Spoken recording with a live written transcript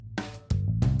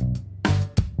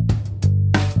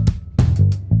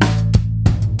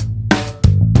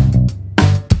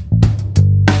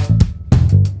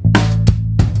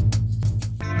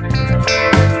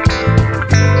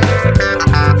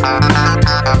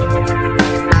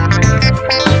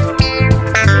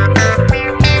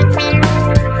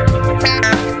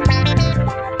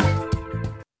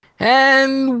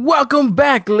Welcome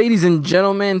back, ladies and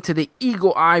gentlemen, to the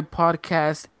Eagle Eye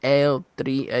Podcast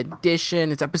L3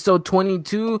 edition. It's episode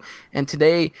 22, and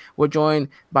today we're joined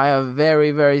by a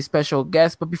very, very special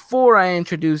guest. But before I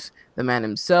introduce the man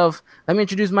himself, let me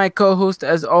introduce my co-host,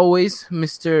 as always,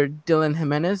 Mr. Dylan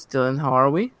Jimenez. Dylan, how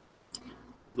are we?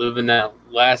 Living that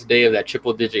last day of that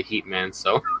triple digit heat, man.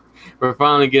 So we're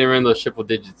finally getting rid of those triple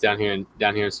digits down here in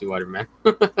Sweetwater, man.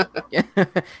 Yeah.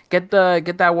 Get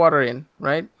that water in,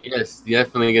 right? Yes,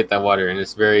 definitely get that water in.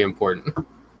 It's very important.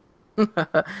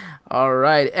 All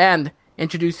right, and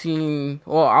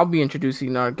I'll be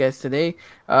introducing our guest today,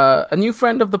 a new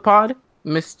friend of the pod,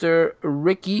 Mr.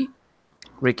 Ricky.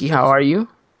 Ricky, how are you?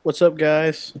 What's up,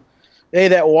 guys? Hey,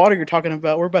 that water you're talking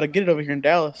about, we're about to get it over here in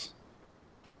Dallas.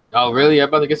 Oh, really? I'm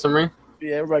about to get some rain?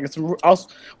 Yeah, we're about to get some. We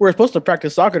were supposed to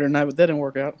practice soccer tonight, but that didn't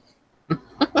work out.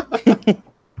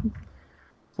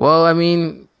 Well, I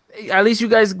mean, at least you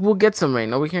guys will get some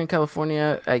rain. Over here in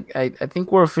California, I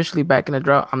think we're officially back in a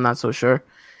drought. I'm not so sure,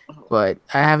 but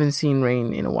I haven't seen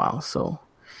rain in a while. So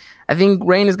I think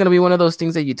rain is going to be one of those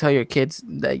things that you tell your kids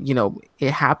that,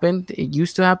 it happened. It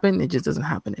used to happen. It just doesn't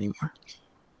happen anymore.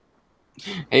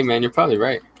 Hey, man, you're probably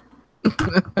right.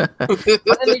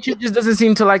 Mother Nature just doesn't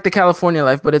seem to like the California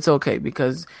life, but it's okay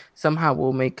because somehow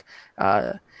we'll make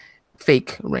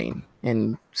fake rain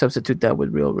and substitute that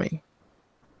with real rain.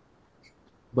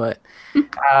 But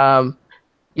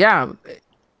yeah,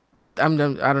 I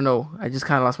don't know. I just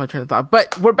kind of lost my train of thought.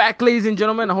 But we're back, ladies and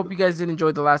gentlemen. I hope you guys did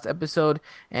enjoy the last episode,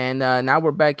 and now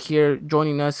we're back here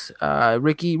joining us.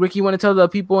 Ricky, you want to tell the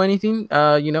people anything?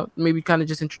 Maybe kind of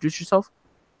just introduce yourself.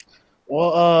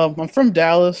 Well, I'm from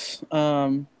Dallas.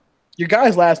 Your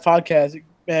guys' last podcast,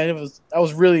 man, I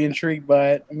was really intrigued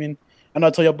by it. I mean, I know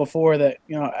I told you before that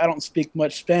I don't speak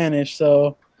much Spanish,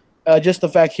 so just the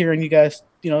fact hearing you guys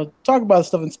talk about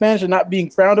stuff in Spanish and not being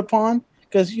frowned upon,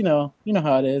 because you know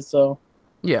how it is. So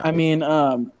yeah, I mean,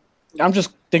 I'm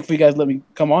just thankful you guys let me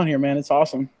come on here, man. It's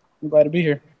awesome. I'm glad to be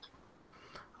here.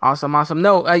 Awesome.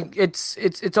 No,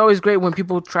 it's always great when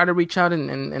people try to reach out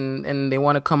and they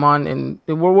want to come on, and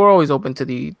we're always open to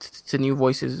new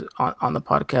voices on the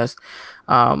podcast.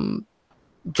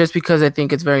 Just because I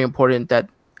think it's very important that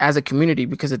as a community,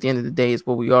 because at the end of the day is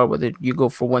what we are, whether you go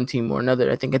for one team or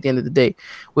another. I think at the end of the day,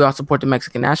 we all support the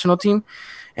Mexican national team,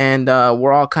 and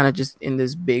we're all kind of just in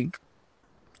this big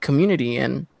community.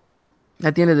 And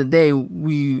at the end of the day,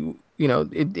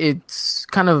 it's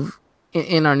kind of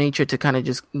in our nature to kind of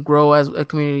just grow as a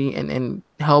community and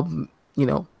help,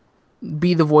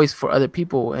 be the voice for other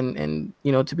people and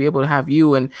to be able to have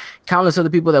you and countless other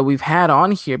people that we've had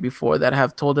on here before that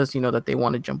have told us, that they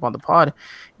want to jump on the pod.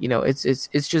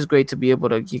 It's just great to be able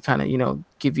to kind of,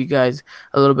 give you guys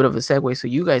a little bit of a segue so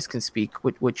you guys can speak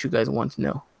what you guys want to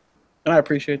know. And I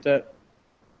appreciate that.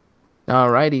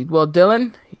 All righty. Well,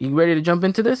 Dylan, you ready to jump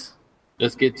into this?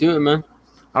 Let's get to it, man.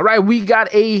 All right, we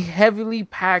got a heavily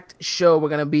packed show. We're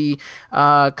going to be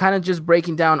kind of just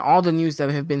breaking down all the news that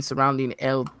have been surrounding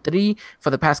L3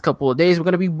 for the past couple of days. We're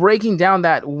going to be breaking down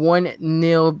that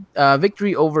 1-0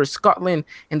 victory over Scotland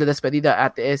in the despedida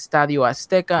at the Estadio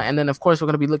Azteca. And then, of course, we're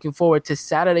going to be looking forward to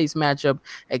Saturday's matchup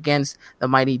against the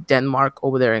mighty Denmark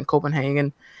over there in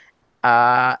Copenhagen.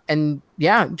 And,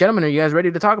 yeah, gentlemen, are you guys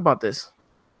ready to talk about this?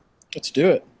 Let's do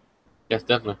it. Yes,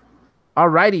 definitely. All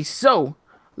righty, so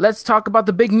let's talk about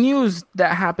the big news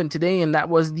that happened today, and that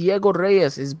was Diego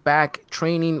Reyes is back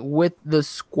training with the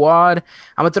squad.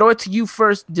 I'm going to throw it to you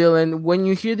first, Dylan. When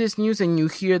you hear this news and you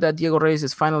hear that Diego Reyes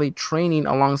is finally training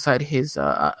alongside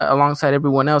alongside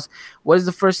everyone else, what is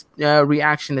the first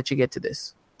reaction that you get to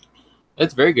this?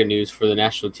 That's very good news for the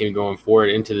national team going forward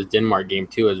into the Denmark game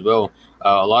too as well.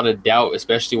 A lot of doubt,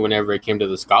 especially whenever it came to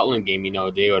the Scotland game.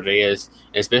 Diego Reyes,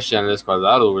 especially on this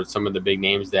Cuadrado, were some of the big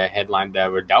names that headlined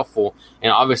that were doubtful,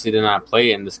 and obviously did not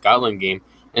play in the Scotland game.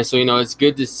 And so, it's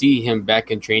good to see him back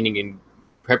in training and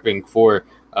prepping for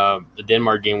the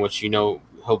Denmark game, which he'll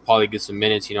probably get some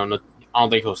minutes. I don't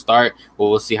think he'll start, but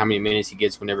we'll see how many minutes he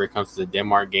gets whenever it comes to the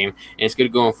Denmark game. And it's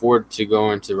good going forward to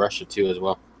go into Russia too as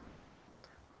well.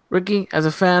 Ricky, as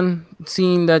a fan,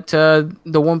 seeing that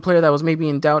the one player that was maybe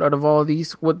in doubt out of all of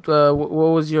these, what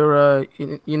was your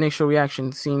initial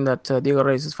reaction seeing that Diego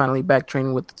Reyes is finally back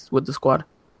training with the squad?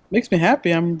 Makes me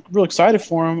happy. I'm real excited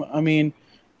for him. I mean,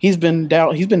 he's been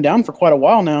down for quite a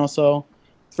while now, so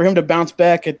for him to bounce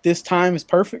back at this time is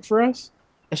perfect for us,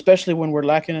 especially when we're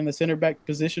lacking in the center back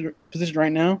position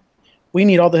right now. We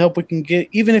need all the help we can get.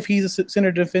 Even if he's a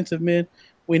center defensive mid,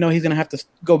 we know he's going to have to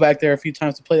go back there a few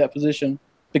times to play that position,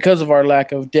 because of our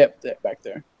lack of depth back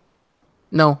there.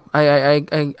 No, I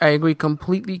agree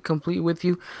completely with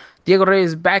you. Diego Reyes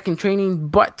is back in training,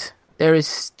 but there is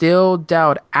still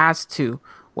doubt as to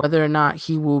whether or not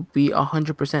he will be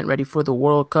 100% ready for the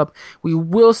World Cup. We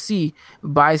will see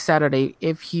by Saturday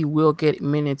if he will get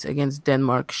minutes against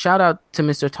Denmark. Shout out to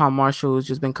Mr. Tom Marshall, who's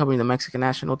just been covering the Mexican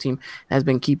national team and has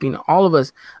been keeping all of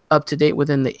us up to date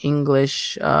within the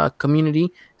English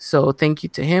community. So thank you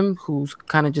to him, who's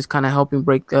kind of helping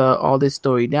break all this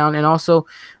story down. And also,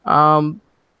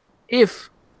 if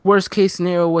worst case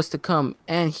scenario was to come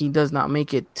and he does not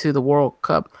make it to the World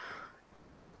Cup,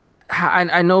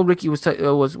 I know Ricky was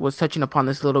touching upon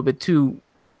this a little bit too.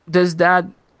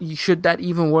 Should that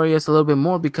even worry us a little bit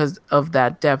more because of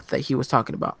that depth that he was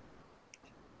talking about?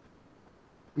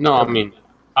 No, I mean,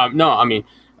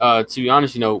 to be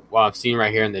honest, what I've seen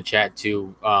right here in the chat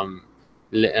too.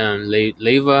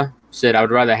 Leva said, "I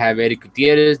would rather have Eric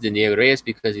Gutierrez than Diego Reyes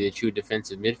because he's a true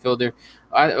defensive midfielder."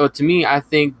 To me, I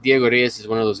think Diego Reyes is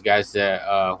one of those guys that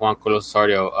Juan Carlos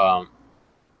Osorio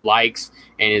likes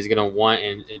and is going to want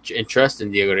and trust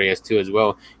in Diego Reyes too as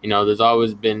well. There's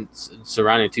always been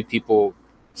surrounding two people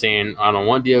saying, "I don't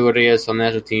want Diego Reyes on the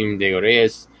national team. Diego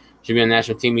Reyes should be on the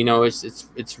national team."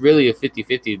 It's really a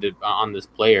 50-50 on this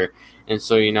player, and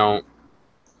so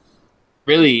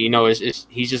really,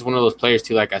 he's just one of those players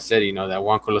too. Like I said, that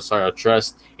Juan Carlos Osorio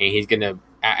trusts, and he's gonna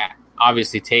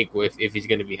obviously take if he's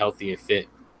gonna be healthy and fit.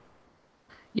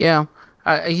 Yeah,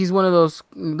 he's one of those,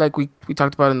 like we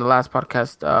talked about in the last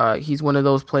podcast. He's one of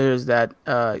those players that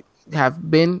have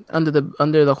been under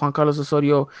the Juan Carlos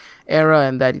Osorio era,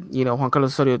 and that Juan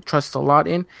Carlos Osorio trusts a lot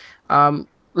in.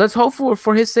 Let's hope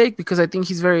for his sake, because I think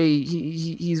he's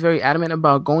very adamant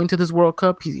about going to this World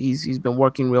Cup. He's been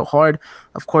working real hard.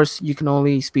 Of course, you can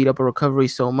only speed up a recovery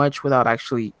so much without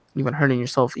actually even hurting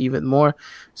yourself even more.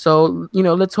 So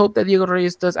let's hope that Diego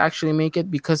Reyes does actually make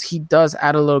it, because he does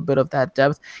add a little bit of that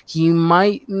depth. He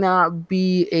might not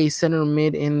be a center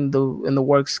mid in the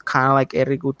works, kind of like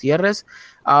Eric Gutierrez.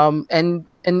 And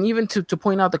even to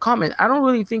point out the comment, I don't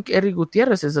really think Eric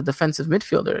Gutierrez is a defensive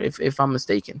midfielder, if I'm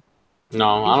mistaken.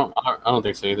 No, I don't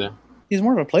think so either. He's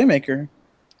more of a playmaker.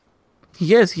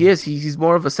 He is. He's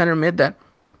more of a center mid that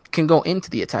can go into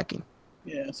the attacking.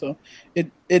 Yeah, so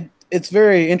it's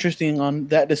very interesting on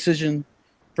that decision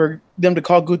for them to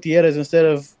call Gutierrez instead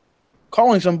of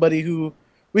calling somebody who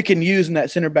we can use in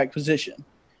that center back position.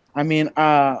 I mean,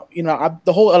 the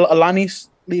whole Alanis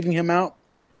leaving him out,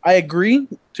 I agree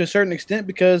to a certain extent,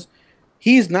 because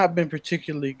he's not been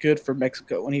particularly good for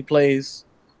Mexico when he plays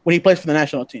for the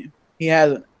national team. He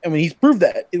hasn't. I mean, he's proved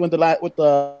that. He went with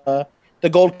the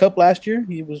Gold Cup last year.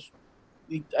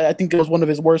 I think it was one of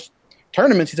his worst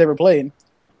tournaments he's ever played.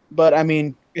 But I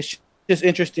mean, it's just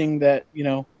interesting that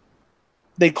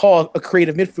they call a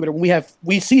creative midfielder when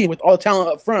we see with all the talent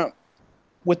up front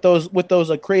with those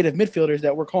creative midfielders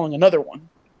that we're calling another one.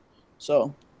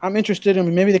 So I'm interested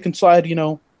in maybe they can slide. I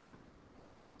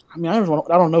mean, I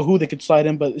don't know who they could slide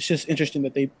in, but it's just interesting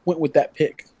that they went with that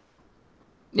pick.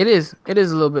 It is a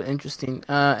little bit interesting,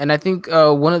 and I think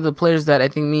one of the players that I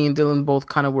think me and Dylan both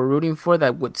kind of were rooting for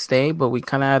that would stay, but we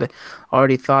kind of had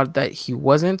already thought that he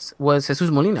wasn't, was Jesus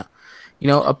Molina.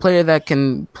 A player that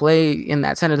can play in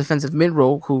that center defensive mid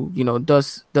role, who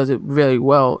does it very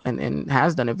well and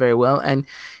has done it very well, and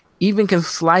even can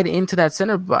slide into that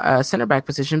center back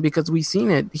position, because we've seen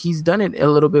it. He's done it a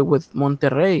little bit with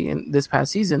Monterrey in this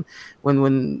past season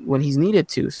when he's needed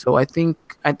to. So I think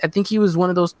he was one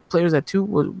of those players that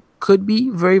too could be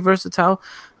very versatile,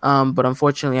 but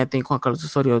unfortunately, I think Juan Carlos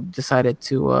Osorio decided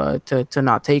to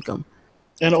not take him.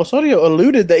 And Osorio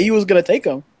alluded that he was going to take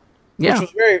him. Yeah,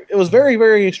 it was very,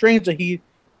 very strange that he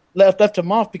left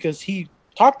him off, because he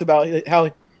talked about how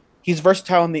he's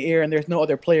versatile in the air and there's no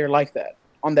other player like that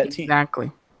on that team.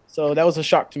 Exactly. So that was a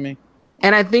shock to me.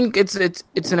 And I think it's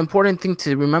an important thing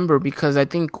to remember, because I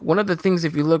think one of the things,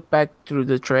 if you look back through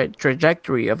the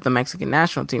trajectory of the Mexican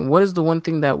national team, what is the one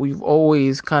thing that we've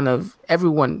always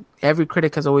every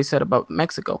critic has always said about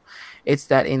Mexico? It's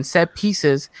that in set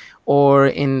pieces or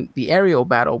in the aerial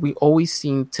battle, we always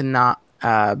seem to not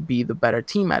be the better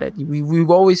team at it. We've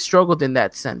always struggled in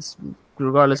that sense,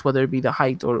 regardless whether it be the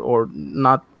height or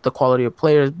not the quality of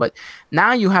players. But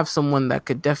now you have someone that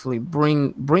could definitely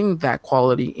bring that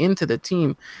quality into the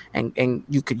team, and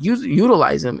you could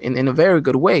utilize him in a very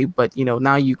good way. But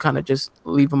now you kind of just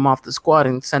leave him off the squad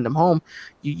and send him home.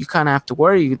 You kind of have to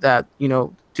worry that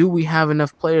do we have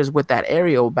enough players with that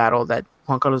aerial battle that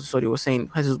Juan Carlos Osorio was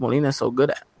saying Jesus Molina is so good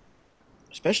at,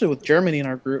 especially with Germany in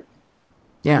our group.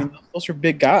 Yeah, I mean, those are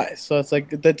big guys, so it's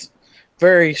like that's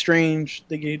very strange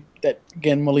that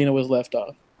again Molina was left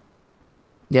off.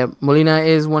 Yeah, Molina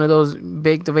is one of those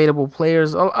big debatable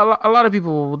players. A lot of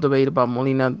people will debate about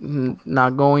Molina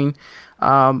not going.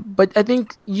 But I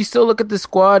think you still look at the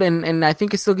squad, and I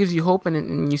think it still gives you hope,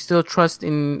 and you still trust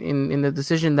in the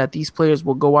decision that these players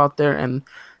will go out there and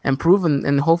prove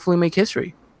and hopefully make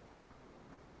history.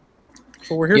 That's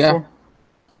what we're here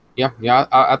Yeah, for. yeah,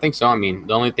 I think so. I mean,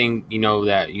 the only thing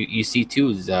that you see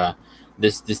too is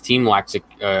this team lacks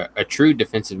a true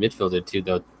defensive midfielder too.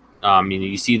 Though,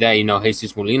 you see that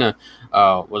Jesus Molina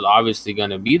was obviously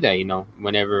going to be there.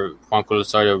 Whenever Juan Carlos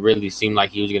Osorio really seemed like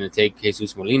he was going to take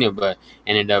Jesus Molina, but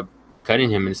ended up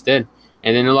cutting him instead.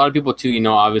 And then a lot of people too,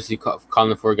 obviously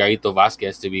calling for Gaito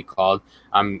Vasquez to be called.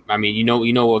 I mean, you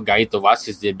know what Gaito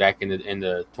Vasquez did back in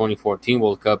the 2014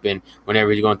 World Cup, and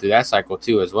whenever he's going through that cycle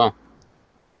too as well.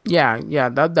 Yeah,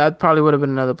 that probably would have been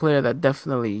another player that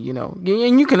definitely,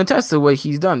 and you can attest to what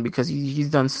he's done because he's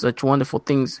done such wonderful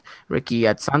things, Ricky,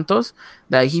 at Santos,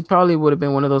 that he probably would have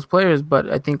been one of those players. But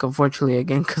I think, unfortunately,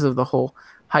 again, because of the whole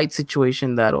height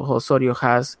situation that Osorio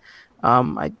has,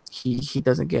 he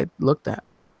doesn't get looked at.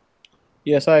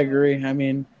 Yes, I agree. I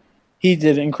mean, he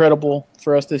did incredible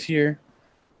for us this year.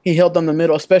 He held down the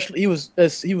middle, especially he was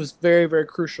very very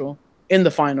crucial in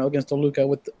the final against Toluca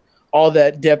with all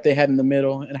that depth they had in the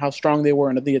middle and how strong they were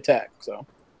in the attack. So,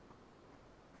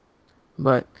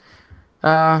 But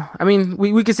I mean,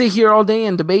 we could sit here all day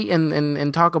and debate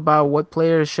and talk about what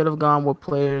players should have gone, what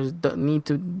players need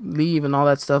to leave, and all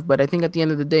that stuff. But I think at the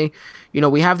end of the day,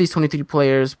 we have these 23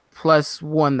 players plus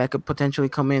one that could potentially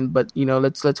come in. But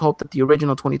let's hope that the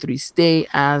original 23 stay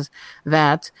as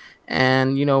that,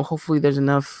 and hopefully there's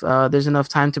enough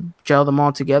time to gel them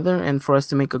all together and for us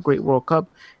to make a great World Cup.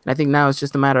 And I think now it's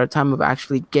just a matter of time of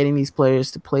actually getting these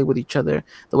players to play with each other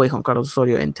the way Juan Carlos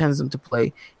Osorio intends them to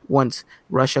play once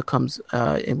Russia comes,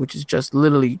 which is just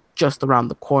literally just around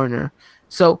the corner.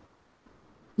 So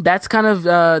that's kind of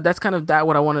that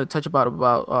what I wanted to touch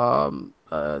about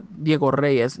Diego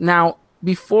Reyes. Now,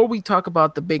 before we talk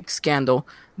about the big scandal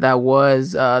that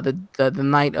was the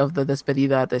night of the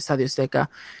despedida at the Estadio Azteca,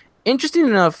 interesting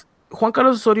enough, Juan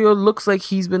Carlos Osorio looks like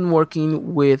he's been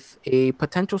working with a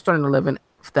potential starting 11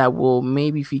 that will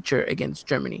maybe feature against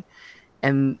Germany.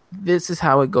 And this is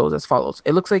how it goes as follows.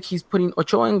 It looks like he's putting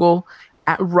Ochoa in goal.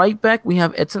 At right back, we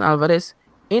have Edson Alvarez.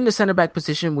 In the center back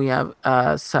position, we have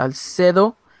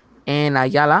Salcedo and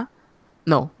Ayala.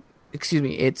 No, excuse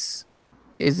me.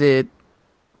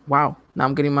 Wow. Now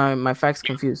I'm getting my facts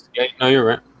confused. Yeah, no, you're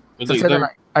right. Salcedo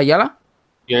Ayala?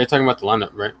 Yeah, you're talking about the lineup,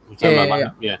 right?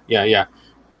 Yeah.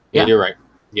 Yeah. You're right.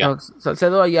 Yeah. No,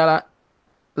 Salcedo Ayala,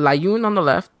 Layun on the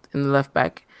left, in the left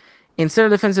back. In center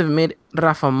defensive mid,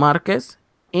 Rafa Marquez.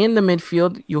 In the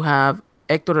midfield, you have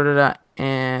Hector Herrera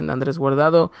and Andres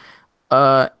Guardado.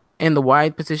 In the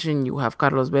wide position, you have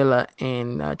Carlos Vela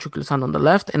and Chucky Lozano on the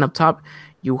left. And up top,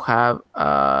 you have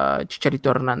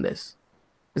Chicharito Hernandez.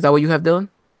 Is that what you have, Dylan?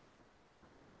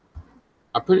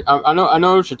 I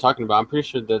know what you're talking about. I'm pretty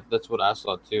sure that's what I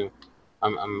saw too.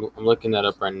 I'm looking that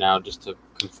up right now just to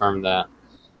confirm that.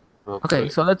 Okay,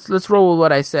 so let's roll with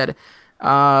what I said.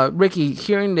 Ricky,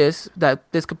 hearing that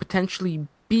this could potentially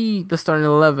be the starting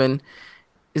 11,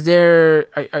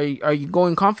 are you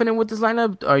going confident with this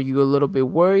lineup? Are you a little bit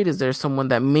worried? Is there someone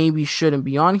that maybe shouldn't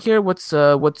be on here? What's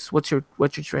your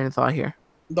train of thought here?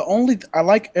 I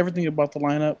like everything about the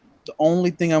lineup. The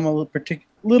only thing I'm a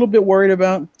little bit worried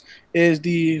about is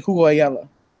the Hugo Ayala.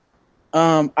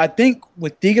 I think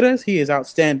with Tigres, he is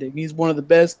outstanding. He's one of the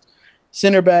best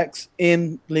center backs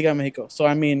in Liga Mexico. So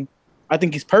I mean, I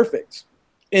think he's perfect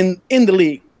in the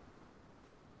league.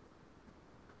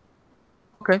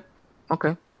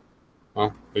 Okay.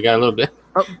 Well, we got a little bit.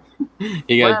 Oh,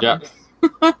 You got a drop.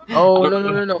 Oh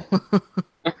no.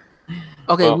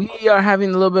 Okay, well, we are having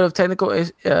a little bit of technical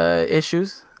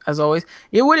issues as always.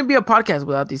 It wouldn't be a podcast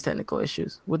without these technical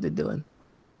issues, would it, Dylan?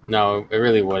 No, it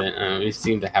really wouldn't. We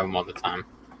seem to have them all the time.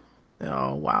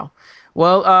 Oh wow.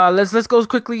 Well, let's go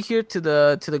quickly here to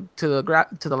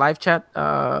the live chat.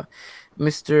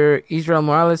 Mr. Israel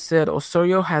Morales said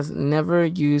Osorio has never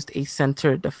used a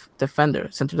center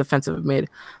defensive mid.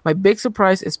 My big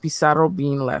surprise is Pizarro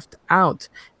being left out,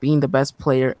 being the best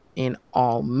player in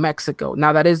all Mexico.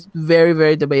 Now that is very,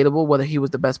 very debatable whether he was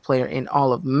the best player in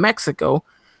all of Mexico,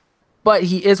 but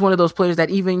he is one of those players that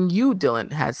even you,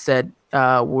 Dylan, has said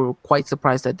were quite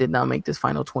surprised that did not make this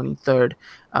final 23rd,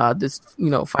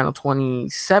 final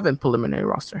 27 preliminary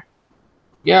roster.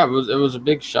 Yeah, it was a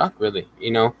big shock, really.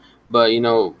 But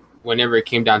whenever it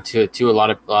came down to it, too, a lot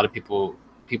of people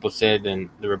said, and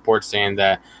the report saying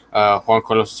that Juan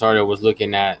Carlos Osorio was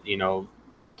looking at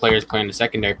players playing the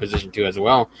secondary position too as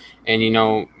well. And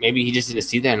maybe he just didn't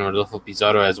see that in Rodolfo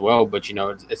Pizarro as well. But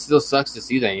it still sucks to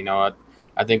see that.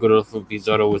 I think Rodolfo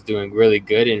Pizarro was doing really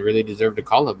good and really deserved to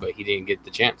call up, but he didn't get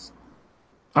the chance.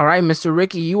 All right, Mr.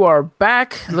 Ricky, you are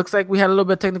back. Looks like we had a little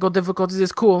bit of technical difficulties.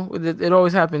 It's cool. It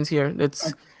always happens here.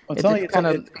 It's kind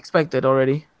of expected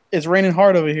already. It's raining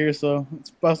hard over here, so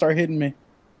it's about to start hitting me.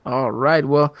 All right.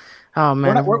 Well, oh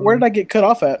man, where did I get cut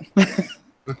off at?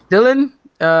 Dylan,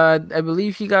 I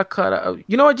believe he got cut out.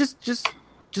 You know what? Just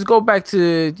go back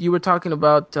to you were talking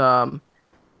about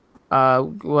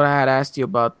what I had asked you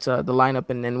about the lineup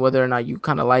and whether or not you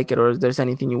kind of like it or if there's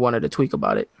anything you wanted to tweak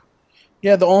about it.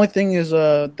 Yeah, the only thing is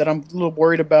that I'm a little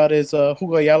worried about is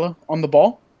Hugo Ayala on the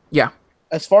ball. Yeah.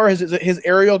 As far as his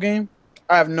aerial game,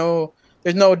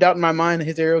 there's no doubt in my mind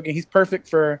his aerial game. He's perfect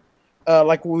for,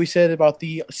 like what we said about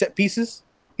the set pieces.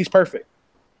 He's perfect.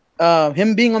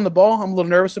 Him being on the ball, I'm a little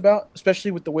nervous about,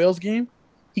 especially with the Wales game.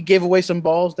 He gave away some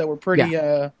balls that were pretty.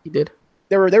 Yeah, he did.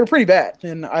 They were pretty bad,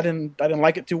 and I didn't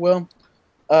like it too well.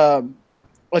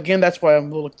 Again, that's why I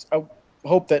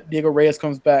hope that Diego Reyes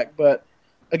comes back. But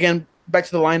again, back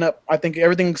to the lineup. I think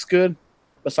everything looks good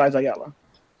besides Ayala.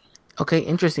 Okay,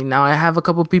 interesting. Now I have a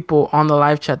couple people on the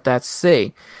live chat that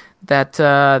say that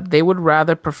they would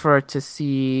rather prefer to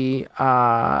see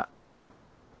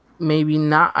maybe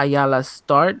not Ayala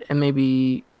start and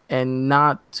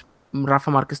not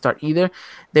Rafa Marquez start either.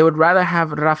 They would rather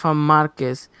have Rafa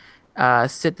Marquez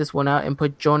sit this one out and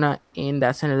put Jonah in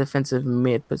that center defensive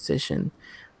mid position.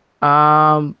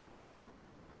 What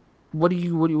are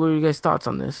you guys' thoughts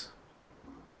on this?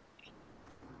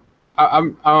 I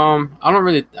don't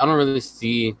really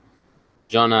see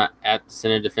Jonah at the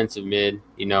center defensive mid.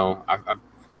 I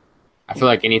feel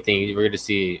like anything we're going to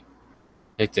see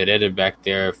Hector Herrera back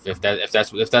there if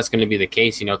that's going to be the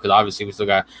case. Because obviously we still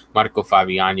got Marco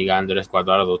Fabian, you got Andres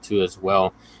Guardado too as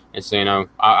well, and so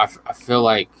I feel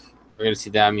like we're going to see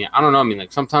that. I mean, I don't know. I mean,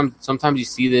 like sometimes you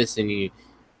see this and you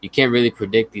can't really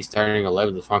predict these starting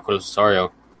 11 with Juan Carlos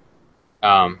Osorio.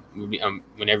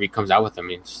 Whenever he comes out with them, I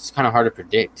mean, it's kind of hard to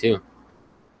predict too.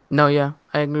 No, yeah,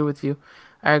 I agree with you.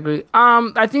 I agree.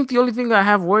 I think the only thing I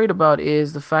have worried about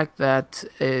is the fact that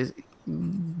is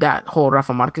that whole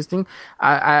Rafa Marquez thing.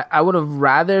 I would have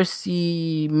rather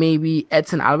see maybe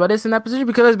Edson Alvarez in that position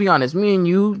because let's be honest, me and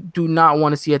you do not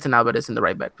want to see Edson Alvarez in the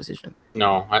right back position.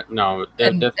 No,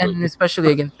 definitely, and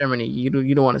especially against Germany, you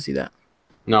don't want to see that.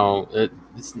 No,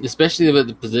 especially with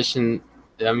the position.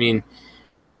 I mean.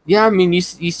 Yeah, I mean, you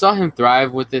saw him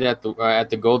thrive with it at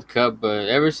the Gold Cup, but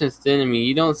ever since then, I mean,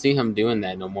 you don't see him doing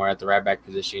that no more at the right back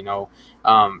position.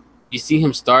 You see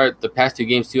him start the past 2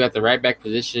 games too at the right back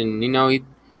position.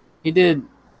 He did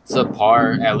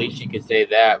subpar, at least you could say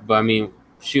that. But I mean,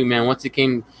 shoot, man,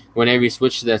 whenever he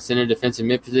switched to that center defensive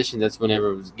mid position, that's whenever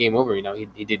it was game over.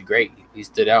 He did great. He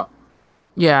stood out.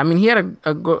 Yeah, I mean, he had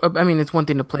I mean, it's one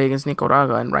thing to play against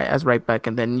Nicaragua and as right back,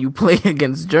 and then you play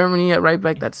against Germany at right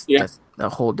back. That's a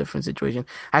whole different situation.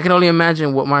 I can only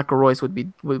imagine what Marco Reus would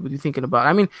be thinking about.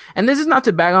 I mean, and this is not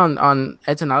to bag on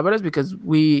Edson Alvarez because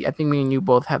I think me and you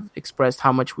both have expressed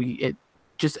how much we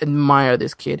just admire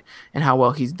this kid and how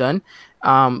well he's done.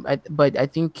 But I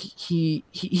think he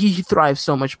thrives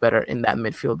so much better in that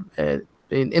midfield.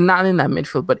 Not in that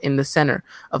midfield, but in the center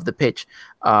of the pitch,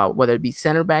 whether it be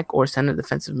center back or center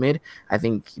defensive mid. I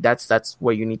think that's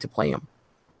where you need to play him.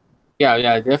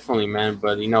 Yeah, definitely, man.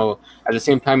 But at the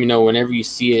same time, whenever you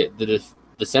see it,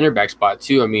 the center back spot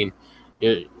too. I mean,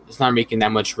 it's not making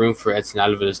that much room for Edson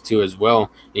Alvarez too as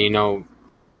well. And,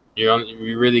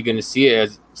 you're really going to see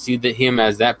him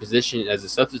as that position as a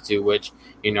substitute, which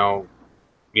you don't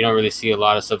really see a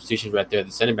lot of substitutions right there at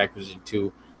the center back position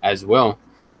too as well.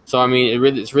 So I mean,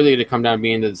 it's really going to come down to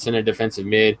being the center defensive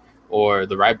mid or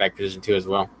the right back position too as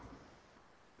well.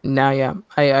 Now, yeah,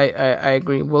 I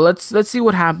agree. Well, let's see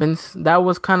what happens. That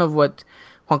was kind of what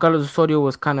Juan Carlos Osorio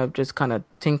was kind of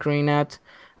tinkering at.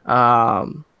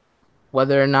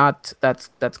 Whether or not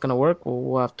that's gonna work,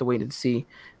 we'll have to wait and see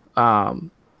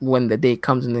when the day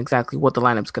comes and exactly what the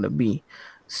lineup's gonna be.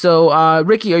 So,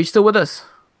 Ricky, are you still with us?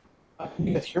 Can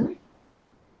you guys hear me?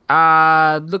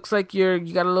 Looks like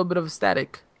you got a little bit of a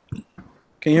static.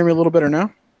 Can you hear me a little better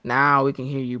now? Now we can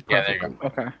hear you perfectly. Yeah, there you go.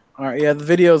 Okay. All right. Yeah, the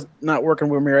video's not working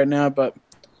with me right now, but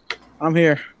I'm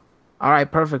here. All right.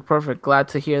 Perfect. Glad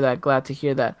to hear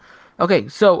that. Okay.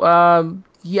 So,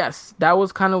 yes, that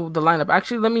was kind of the lineup.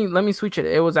 Actually, let me switch it.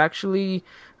 It was actually,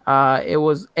 it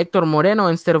was Hector Moreno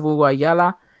instead of Hugo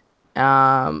Ayala.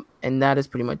 And that is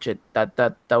pretty much it.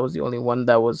 That was the only one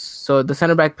that was. So the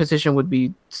center back position would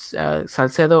be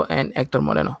Salcedo and Hector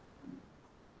Moreno.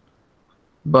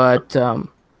 But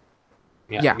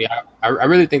Yeah. I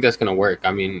really think that's gonna work.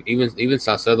 I mean, even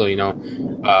Salcedo,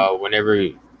 whenever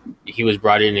he was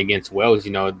brought in against Wales,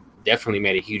 definitely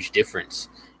made a huge difference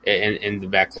in the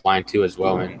back line too as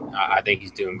well. And I think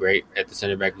he's doing great at the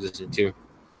center back position too.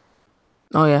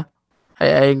 Oh yeah, I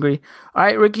agree. All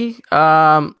right, Ricky.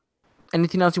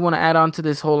 Anything else you want to add on to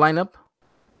this whole lineup?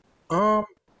 Um,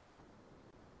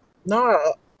 no,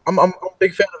 I'm a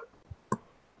big fan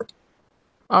of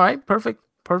All right, perfect,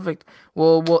 perfect.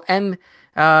 We'll end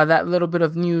that little bit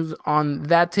of news on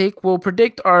that take. We'll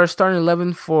predict our starting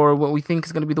 11 for what we think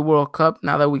is going to be the World Cup.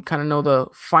 Now that we kind of know the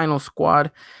final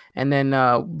squad, and then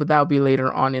but that'll be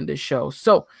later on in the show.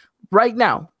 So right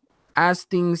now, as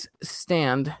things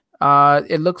stand,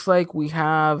 it looks like we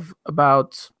have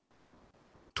about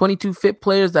 22 fit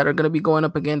players that are going to be going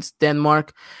up against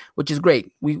Denmark, which is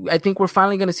great. I think we're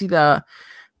finally going to see the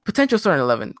potential starting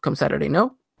 11 come Saturday.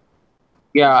 No.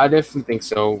 Yeah, I definitely think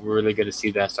so. We're really good to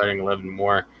see that starting 11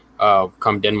 more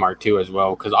come Denmark too as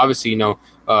well, because obviously Juan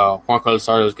Carlos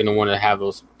Sardo is going to want to have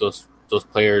those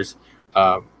players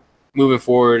moving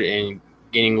forward and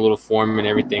getting a little form and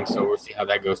everything. So we'll see how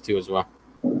that goes too as well.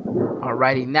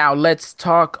 Alrighty, now let's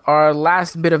talk our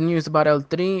last bit of news about El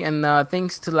Tri, and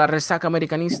thanks to La Resaca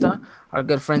Americanista, our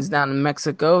good friends down in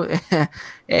Mexico,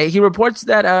 he reports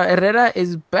that Herrera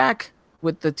is back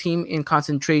with the team in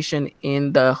concentration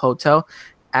in the hotel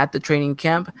at the training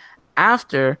camp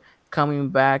after coming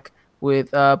back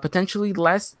with potentially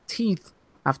less teeth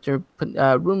after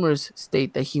rumors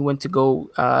state that he went to go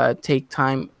take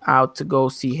time out to go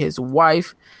see his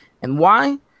wife. And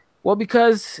why? Well,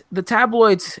 because the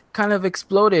tabloids kind of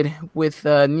exploded with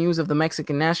news of the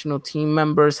Mexican national team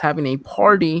members having a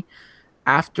party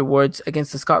afterwards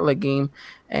against the Scotland game,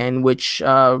 and which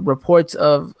reports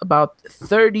of about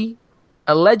 30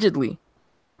 allegedly,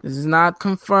 this is not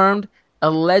confirmed,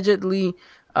 allegedly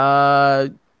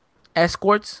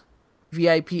escorts,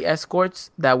 VIP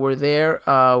escorts that were there.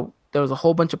 There was a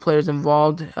whole bunch of players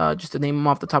involved, just to name them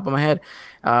off the top of my head.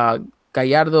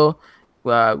 Gallardo,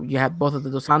 you had both of the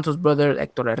Dos Santos brothers,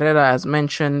 Hector Herrera, as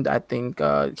mentioned. I think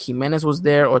Jimenez was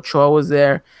there, Ochoa was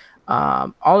there.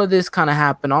 All of this kind of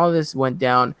happened. All of this went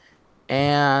down.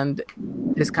 And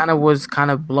this kind of was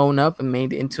kind of blown up and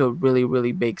made into a really,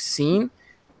 really big scene.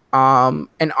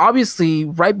 And obviously,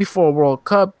 right before World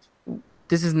Cup,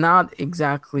 this is not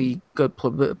exactly good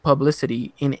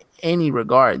publicity in any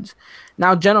regards.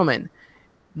 Now, gentlemen,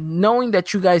 knowing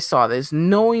that you guys saw this,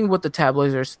 knowing what the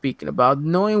tabloids are speaking about,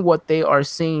 knowing what they are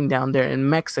saying down there in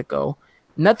Mexico,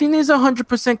 nothing is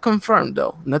 100% confirmed,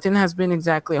 though. Nothing has been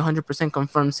exactly 100%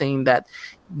 confirmed saying that,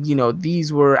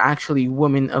 these were actually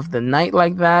women of the night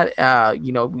like that.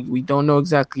 We don't know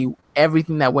exactly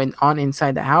everything that went on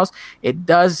inside the house. It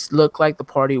does look like the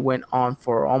party went on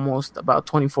for almost about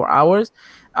 24 hours.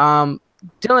 Dylan,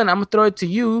 I'm going to throw it to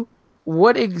you.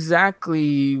 What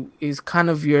exactly is kind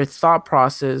of your thought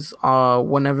process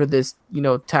whenever this,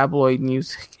 tabloid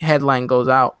news headline goes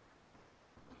out?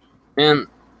 And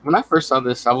when I first saw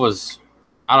this,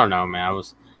 I don't know, man. I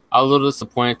was a little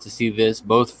disappointed to see this,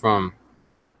 both from,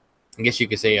 I guess you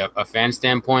could say, a fan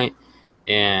standpoint,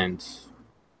 and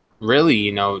really,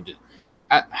 I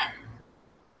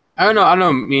don't know. I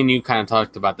know me and you kind of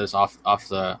talked about this off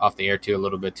the air too a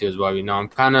little bit too as well. I'm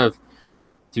kind of,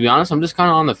 to be honest, I'm just kind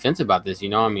of on the fence about this.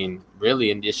 I mean,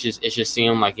 really, and it's just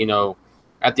seeming like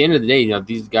at the end of the day,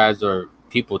 these guys are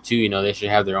people too. They should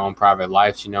have their own private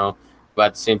lives. But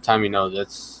at the same time,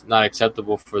 that's not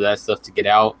acceptable for that stuff to get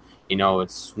out.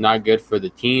 It's not good for the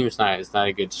team. It's not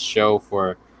a good show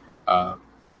for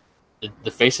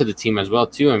the face of the team as well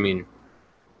too. I mean,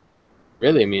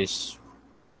 really,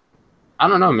 I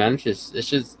don't know, man. It's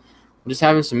just I'm just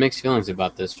having some mixed feelings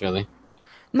about this, really.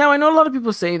 Now, I know a lot of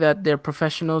people say that they're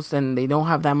professionals and they don't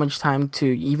have that much time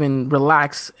to even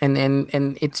relax, and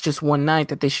it's just one night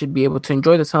that they should be able to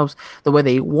enjoy themselves the way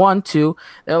they want to.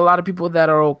 There are a lot of people that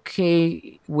are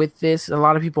okay with this. A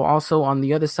lot of people also on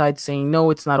the other side saying,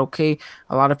 no, it's not okay.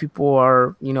 A lot of people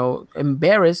are,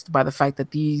 embarrassed by the fact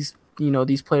that these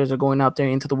players are going out there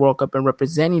into the World Cup and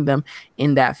representing them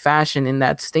in that fashion, in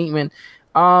that statement.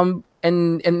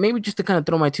 And maybe just to kind of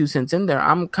throw my 2 cents in there,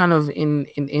 I'm kind of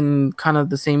in kind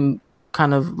of the same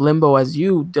kind of limbo as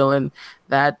you, Dylan,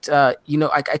 that, I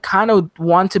kind of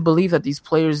want to believe that these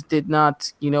players did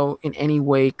not, in any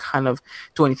way kind of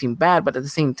do anything bad. But at the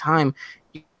same time,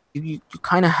 you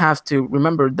kind of have to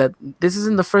remember that this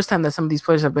isn't the first time that some of these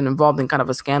players have been involved in kind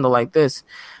of a scandal like this.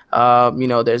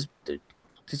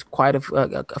 There's quite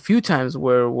a few times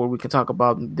where we can talk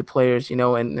about the players,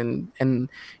 and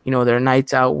their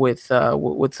nights out with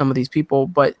some of these people.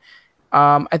 But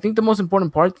I think the most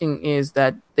important part thing is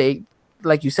that they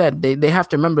like you said, they have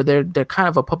to remember they're kind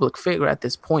of a public figure at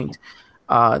this point.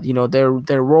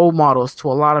 They're role models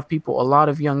to a lot of people. A lot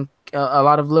of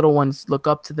little ones look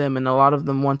up to them, and a lot of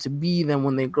them want to be them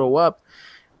when they grow up.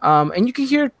 And you can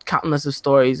hear countless of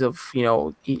stories of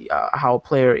how a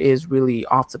player is really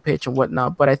off the pitch and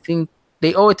whatnot. But I think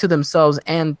they owe it to themselves,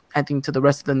 and I think to the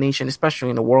rest of the nation,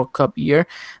 especially in the World Cup year,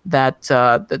 that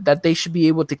they should be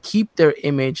able to keep their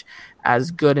image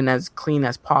as good and as clean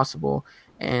as possible.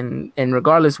 And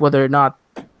regardless whether or not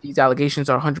these allegations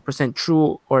are 100%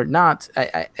 true or not,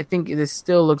 I think it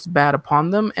still looks bad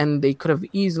upon them, and they could have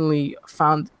easily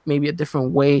found maybe a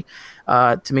different way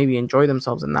to maybe enjoy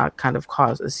themselves and not kind of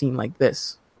cause a scene like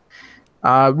this.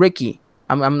 Ricky,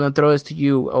 I'm going to throw this to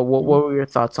you. What were your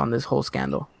thoughts on this whole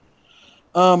scandal?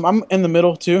 I'm in the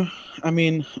middle too. I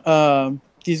mean,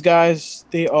 these guys,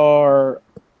 they're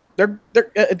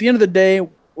at the end of the day,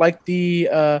 like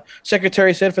the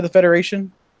secretary said for the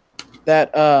federation,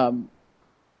 that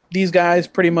these guys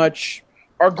pretty much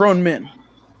are grown men.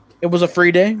 It was a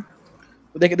free day.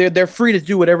 They're free to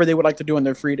do whatever they would like to do in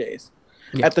their free days.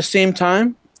 Yeah. At the same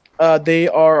time, they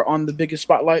are on the biggest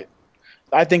spotlight.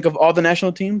 I think of all the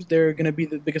national teams, they're going to be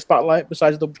the biggest spotlight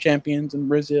besides the champions in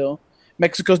Brazil.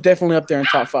 Mexico's definitely up there in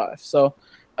top 5. So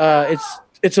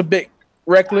it's a bit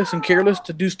reckless and careless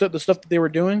to do the stuff that they were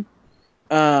doing.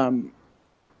 And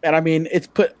I mean,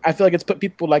 I feel like it's put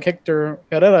people like Hector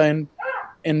Herrera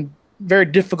in very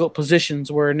difficult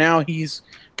positions where now he's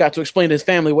got to explain to his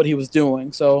family what he was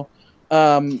doing. So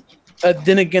then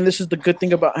again, this is the good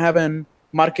thing about having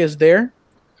Marquez there,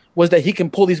 was that he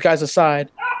can pull these guys aside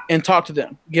and talk to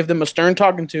them, give them a stern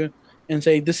talking to, and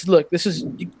say, this is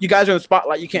you guys are in the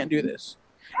spotlight. You can't do this.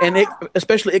 And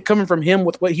especially it coming from him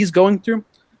with what he's going through,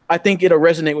 I think it'll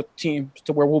resonate with the team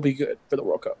to where we'll be good for the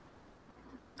World Cup.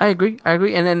 I agree.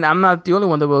 And then I'm not the only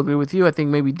one that will agree with you. I think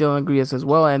maybe Dylan agrees as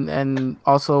well. And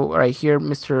also right here,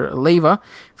 Mr. Leyva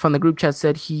from the group chat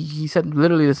said he said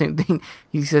literally the same thing.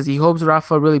 He says he hopes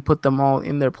Rafa really put them all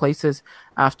in their places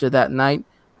after that night.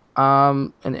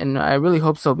 And I really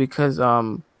hope so, because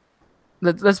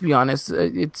let's be honest,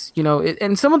 it's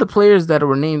and some of the players that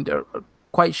were named are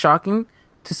quite shocking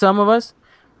to some of us.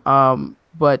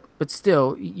 But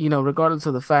still, regardless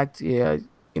of the fact,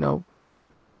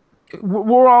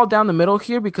 we're all down the middle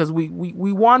here, because we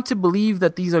want to believe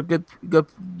that these are good.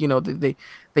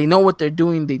 They know what they're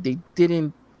doing. They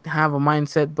didn't have a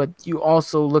mindset, but you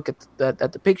also look at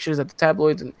the pictures, at the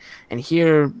tabloids, and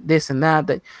hear this and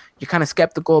that you're kind of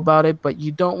skeptical about it, but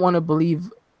you don't want to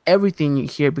believe everything you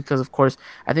hear, because of course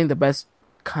I think the best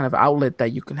kind of outlet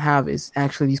that you can have is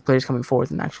actually these players coming forward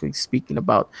and actually speaking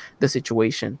about the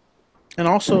situation. And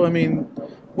also, I mean,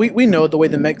 we know the way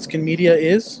the Mexican media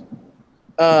is.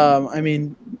 I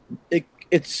mean,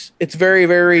 it's very,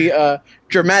 very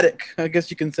dramatic, I guess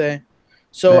you can say.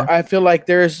 So yeah. I feel like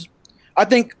I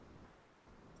think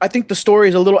the story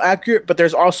is a little accurate, but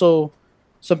there's also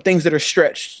some things that are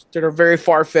stretched, that are very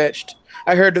far-fetched.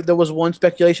 I heard that there was one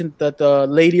speculation that the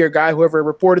lady or guy, whoever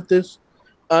reported this,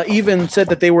 even said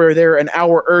that they were there an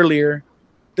hour earlier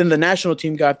than the national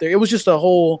team got there. It was just a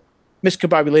whole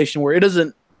miscombobulation where it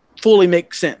doesn't fully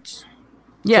make sense.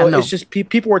 Yeah, so no. It's just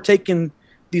people were taking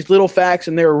these little facts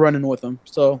and they were running with them.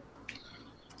 So,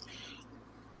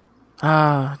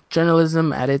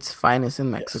 journalism at its finest in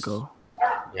Mexico.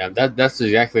 Yes. Yeah, that's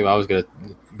exactly what I was gonna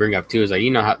bring up too. Is like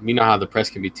you know how the press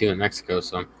can be too in Mexico.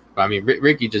 So, but I mean,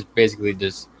 Ricky just basically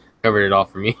covered it all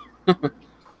for me.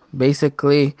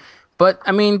 Basically, but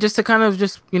I mean, just to kind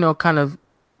of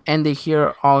end it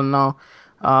here. All in all,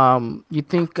 you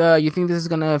think this is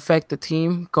gonna affect the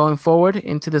team going forward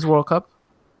into this World Cup?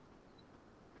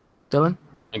 Dylan?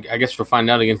 I guess we'll find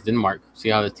out against Denmark. See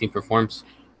how the team performs.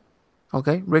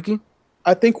 Okay, Ricky?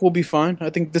 I think we'll be fine. I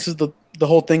think this is the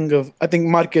whole thing of, I think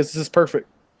Marquez is perfect.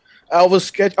 I was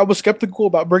skeptical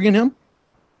about bringing him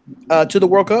to the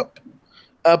World Cup,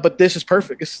 but this is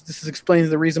perfect. This explains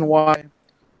the reason why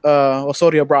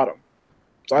Osorio brought him.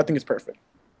 So I think it's perfect.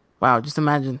 Wow, just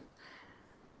imagine.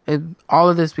 All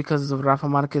of this because of Rafa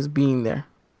Marquez being there.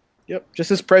 Yep, just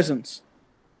his presence.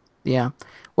 Yeah.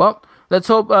 Well, let's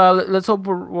hope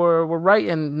we're right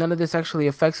and none of this actually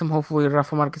affects him. Hopefully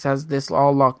Rafa Marquez has this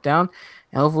all locked down,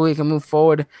 and hopefully we can move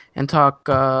forward and talk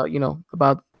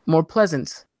about more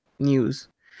pleasant news,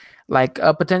 like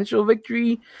a potential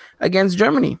victory against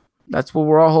Germany. That's what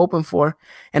we're all hoping for.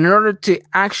 And in order to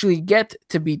actually get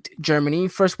to beat Germany,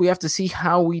 first we have to see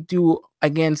how we do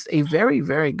against a very,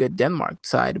 very good Denmark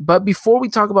side. But before we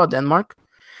talk about Denmark,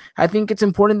 I think it's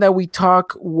important that we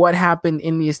talk what happened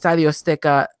in the Estadio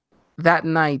Azteca that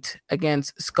night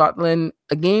against Scotland,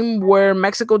 a game where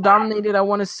Mexico dominated, I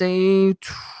want to say,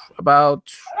 about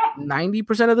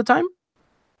 90% of the time.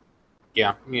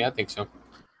 Yeah, I think so.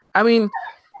 I mean,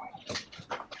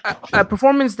 a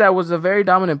performance that was a very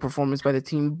dominant performance by the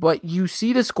team, but you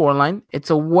see the scoreline. It's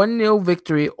a 1-0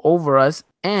 victory over us,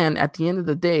 and at the end of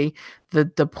the day, the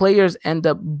players end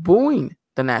up booing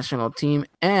the national team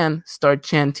and start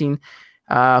chanting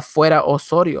 "Fuera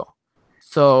Osorio."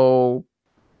 So,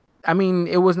 I mean,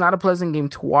 it was not a pleasant game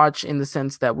to watch in the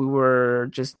sense that we were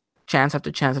just chance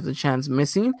after chance after chance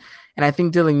missing. And I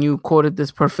think, Dylan, you quoted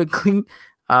this perfectly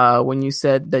when you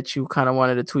said that you kind of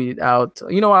wanted to tweet it out.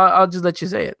 I'll just let you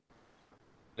say it.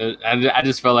 I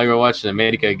just felt like we're watching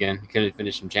America again. Couldn't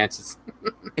finish some chances.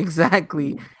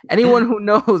 Exactly. Anyone who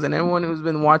knows and anyone who's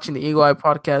been watching the Eagle Eye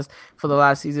podcast for the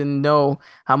last season know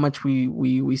how much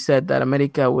we said that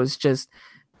America was just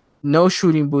no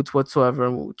shooting boots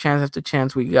whatsoever. Chance after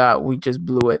chance we just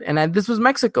blew it. And this was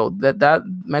Mexico. That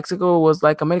Mexico was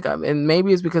like America. And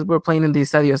maybe it's because we're playing in the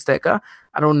Estadio Azteca.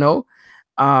 I don't know.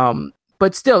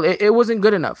 But still, it wasn't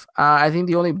good enough. I think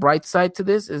the only bright side to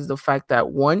this is the fact that,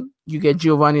 one, you get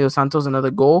Giovanni Dos Santos another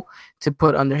goal to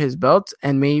put under his belt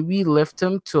and maybe lift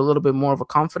him to a little bit more of a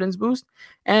confidence boost.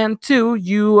 And two,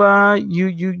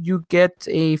 you get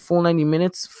a full 90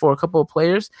 minutes for a couple of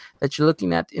players that you're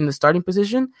looking at in the starting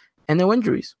position and no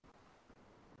injuries.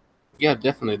 Yeah,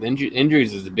 definitely. The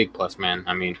injuries is a big plus, man.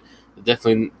 I mean,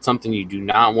 definitely something you do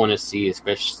not want to see,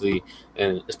 especially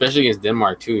against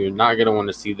Denmark too. You're not going to want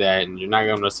to see that, and you're not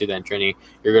going to want to see that in training.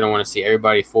 You're going to want to see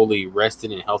everybody fully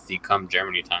rested and healthy come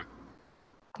Germany time.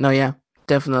 No, yeah,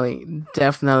 definitely.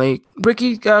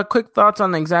 Ricky, quick thoughts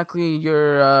on exactly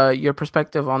your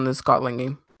perspective on the Scotland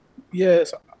game.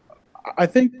 Yes, I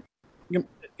think. Y'all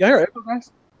hear echo,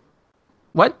 guys?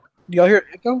 What? Do y'all hear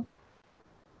echo?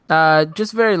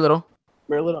 Just very little.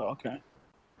 Very little. Okay.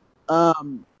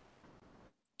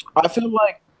 I feel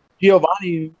like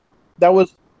Giovanni, that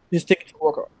was his ticket to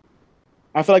World Cup.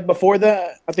 I feel like before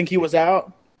that, I think he was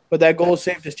out, but that goal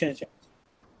saved his chance.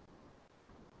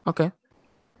 Okay.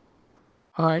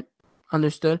 All right.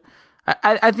 Understood.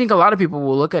 I think a lot of people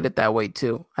will look at it that way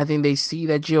too. I think they see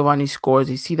that Giovanni scores.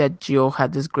 They see that Gio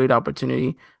had this great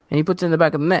opportunity, and he puts it in the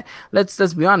back of the net.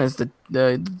 Let's be honest.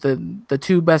 The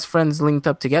two best friends linked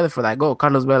up together for that goal,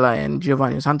 Carlos Vela and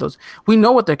Giovanni Santos. We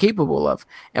know what they're capable of,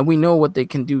 and we know what they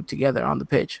can do together on the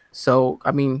pitch. So,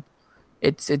 I mean,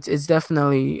 it's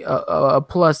definitely a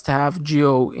plus to have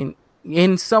Gio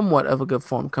in somewhat of a good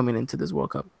form coming into this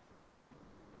World Cup.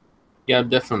 Yeah,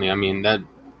 definitely. I mean, that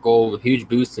goal, huge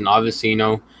boost, and obviously,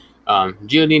 Gio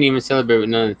didn't even celebrate with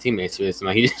none of the teammates. He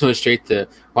just went straight to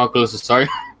Juan Carlos Osorio.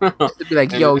 To be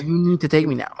like, yo, you need to take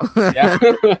me now. Yeah.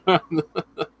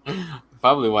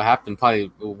 Probably what happened.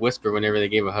 Probably a whisper whenever they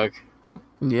gave a hug.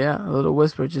 Yeah, a little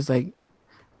whisper, just like,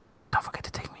 don't forget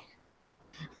to take me.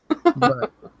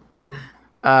 But,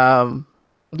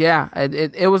 yeah,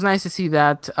 it was nice to see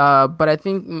that. But I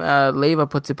think Leyva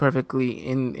puts it perfectly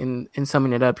in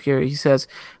summing it up here. He says,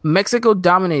 Mexico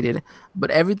dominated, but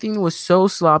everything was so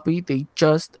sloppy, they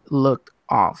just looked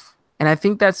off. And I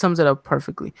think that sums it up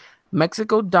perfectly.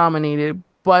 Mexico dominated,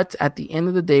 but at the end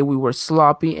of the day, we were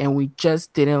sloppy and we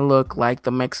just didn't look like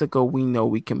the Mexico we know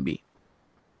we can be.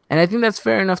 And I think that's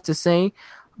fair enough to say,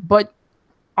 but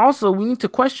also we need to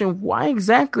question why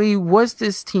exactly was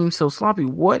this team so sloppy?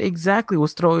 What exactly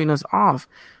was throwing us off?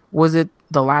 Was it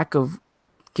the lack of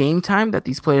game time that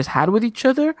these players had with each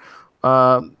other?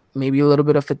 Maybe a little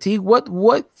bit of fatigue? What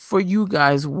for you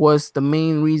guys was the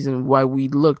main reason why we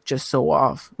looked just so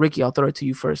off? Ricky, I'll throw it to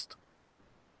you first.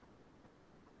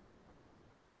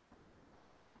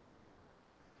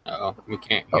 Uh-oh, we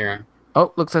can't hear him.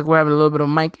 Oh, looks like we're having a little bit of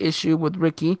mic issue with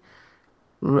Ricky.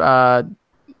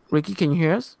 Ricky, can you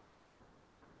hear us?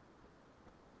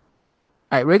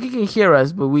 All right, Ricky can hear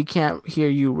us, but we can't hear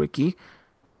you, Ricky.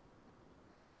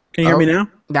 Can you hear me now?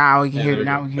 Now we can hear you.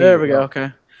 Now there we go.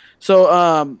 Okay.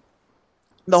 So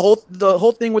the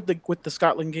whole thing with the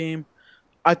Scotland game,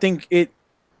 I think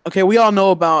we all know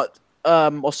about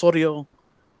Osorio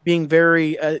being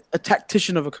very a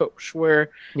tactician of a coach,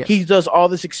 where he does all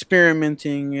this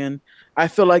experimenting, and I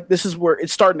feel like this is where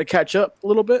it's starting to catch up a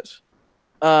little bit,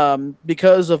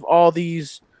 because of all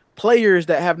these players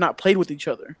that have not played with each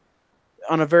other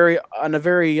on a very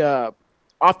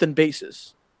often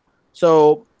basis.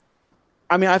 So,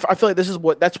 I mean, I feel like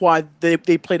that's why they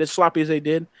played as sloppy as they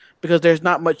did, because there's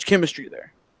not much chemistry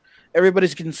there.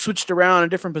 Everybody's getting switched around in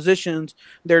different positions.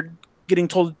 They're getting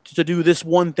told to do this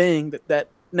one thing that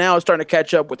now is starting to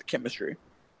catch up with the chemistry.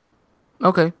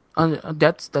 Okay,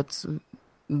 that's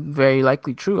very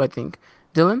likely true, I think.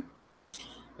 Dylan?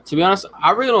 To be honest,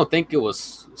 I really don't think it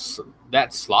was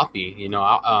that sloppy.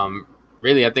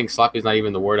 really, I think sloppy is not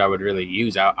even the word I would really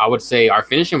use. I would say our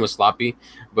finishing was sloppy,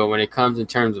 but when it comes in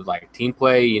terms of like team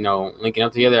play, linking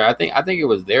up together, I think it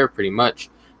was there pretty much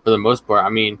for the most part. I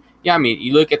mean,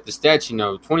 you look at the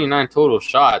stats, 29 total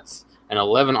shots and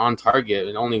 11 on target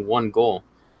and only one goal.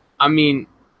 I mean,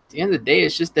 at the end of the day,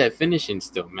 it's just that finishing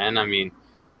still, man. I mean,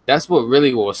 that's what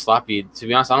really was sloppy. To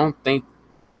be honest, I don't think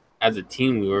as a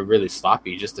team we were really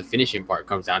sloppy. Just the finishing part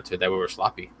comes down to it that we were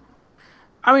sloppy.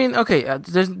 I mean, okay,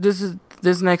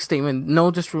 this next statement.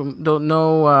 No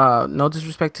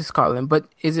disrespect to Scotland, but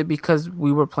is it because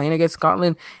we were playing against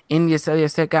Scotland in the Estadio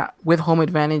Azteca with home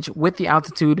advantage, with the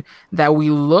altitude, that we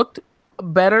looked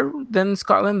better than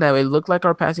Scotland? That it looked like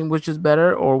our passing was just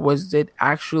better, or was it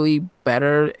actually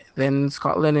better than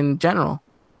Scotland in general?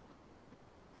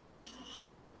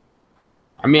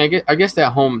 I mean, I guess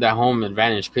that home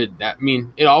advantage I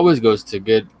mean, it always goes to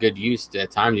good use at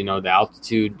times. The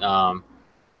altitude,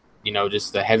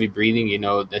 just the heavy breathing.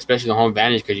 Especially the home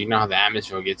advantage because you know how the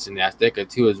atmosphere gets in the Azteca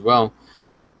too as well.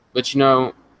 But at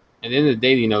the end of the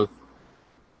day,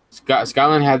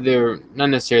 Scotland had their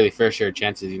not necessarily fair share of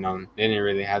chances. They didn't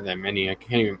really have that many. I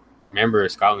can't even remember a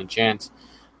Scotland chance,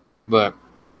 but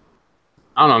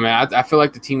I don't know, man. I feel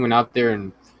like the team went out there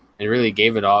and really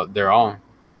gave it all their all.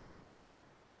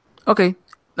 Okay,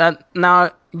 that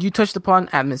now you touched upon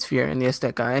atmosphere in the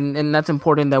Azteca, and that's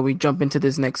important that we jump into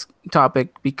this next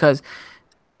topic because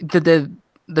the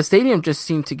stadium just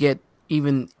seemed to get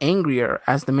even angrier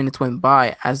as the minutes went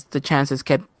by, as the chances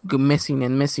kept missing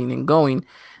and missing and going,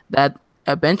 that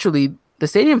eventually the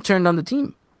stadium turned on the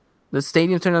team. The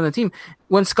stadium turned on the team.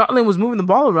 When Scotland was moving the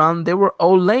ball around, they were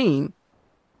olaying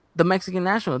the Mexican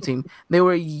national team. They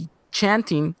were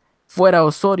chanting Fuera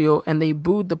Osorio, and they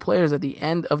booed the players at the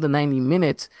end of the 90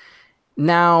 minutes.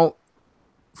 Now,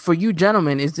 for you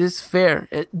gentlemen, is this fair?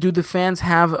 Do the fans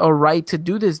have a right to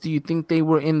do this? Do you think they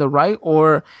were in the right,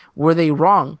 or were they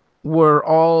wrong? Were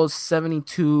all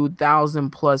 72,000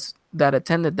 plus that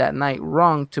attended that night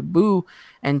wrong to boo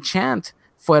and chant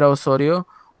Fuera Osorio,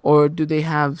 or do they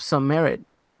have some merit?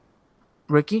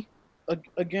 Ricky?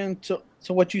 Again, to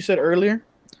what you said earlier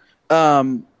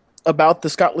about the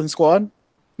Scotland squad.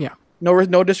 Yeah.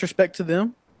 No disrespect to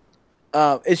them.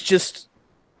 It's just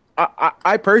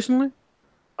I personally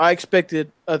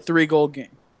expected a 3-goal game.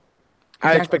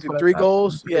 I expected 3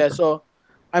 goals. Yeah, so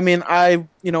I mean I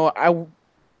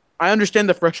understand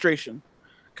the frustration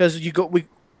because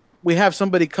we have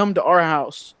somebody come to our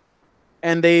house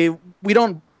and we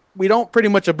don't pretty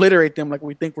much obliterate them like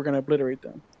we think we're gonna obliterate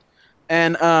them.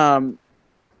 And I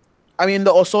mean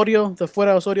the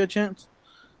Fuera Osorio chants,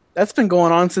 that's been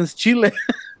going on since Chile.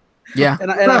 Yeah.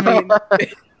 and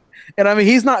I mean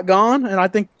he's not gone, and I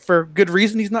think for good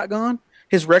reason he's not gone.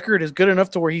 His record is good enough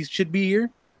to where he should be here.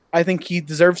 I think he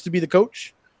deserves to be the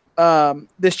coach.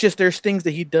 There's things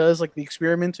that he does, like the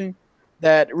experimenting,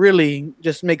 that really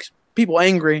just makes people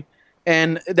angry,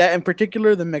 and that in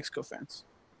particular the Mexico fans.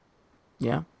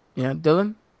 Yeah.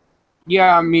 Dylan?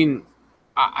 Yeah, I mean,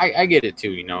 I get it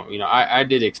too. I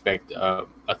did expect a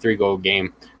 3-goal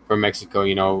game from Mexico.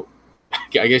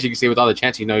 I guess you can say with all the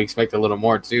chances, you expect a little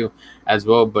more too, as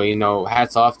well. But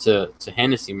hats off to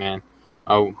Hennessy, man.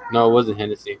 Oh no, it wasn't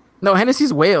Hennessy. No,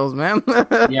 Hennessy's Wales, man.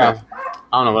 Yeah,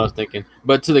 I don't know what I was thinking.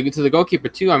 But to the goalkeeper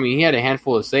too. I mean, he had a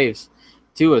handful of saves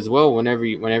too, as well. Whenever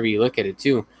you look at it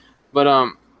too, but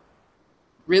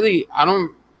really, I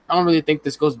don't really think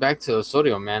this goes back to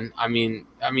Osorio, man. I mean,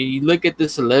 you look at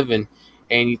this 11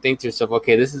 and you think to yourself,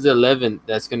 okay, this is 11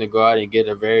 that's going to go out and get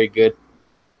a very good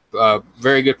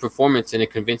performance and a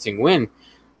convincing win.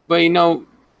 But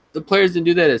the players didn't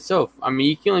do that itself. I mean,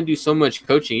 you can only do so much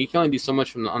coaching. You can only do so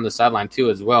much on the sideline too,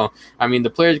 as well. I mean, the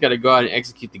players got to go out and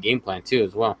execute the game plan too,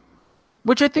 as well.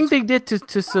 Which I think they did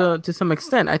to some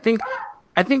extent. I think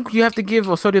you have to give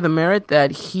Osorio the merit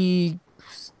that he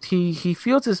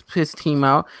feels his team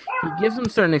out. He gives them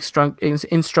certain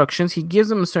instructions. He gives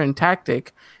them a certain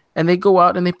tactic, and they go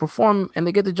out and they perform and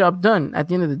they get the job done. At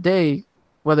the end of the day,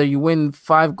 whether you win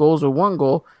 5 goals or 1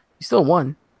 goal, you still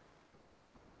won.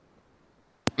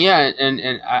 Yeah,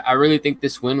 and I really think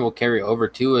this win will carry over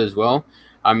too as well.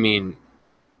 I mean,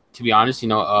 to be honest,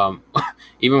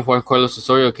 even when Carlos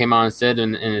Osorio came out and said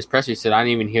in his presser, he said, I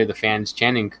didn't even hear the fans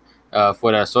chanting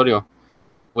Fuera Osorio,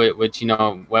 which,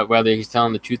 whether he's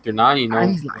telling the truth or not, He's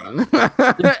lying.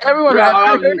 Everyone,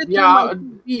 I heard it yeah.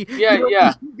 You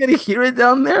gonna hear it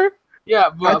down there? Yeah,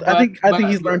 but I think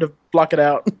he's learned to block it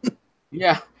out.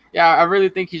 Yeah, I really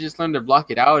think he just learned to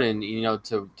block it out and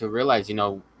to realize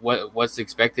what's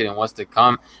expected and what's to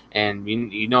come, and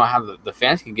how the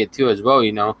fans can get too as well.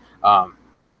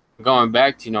 Going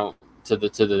back to to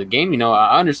the game,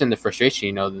 I understand the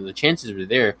frustration. The chances were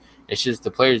there, It's just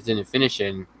the players didn't finish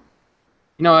it. And,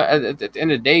 at the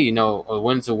end of the day, a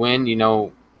win's a win.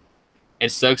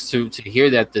 It sucks to hear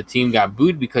that the team got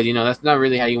booed because that's not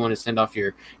really how you want to send off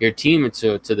your team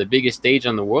into the biggest stage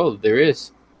on the world there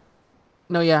is.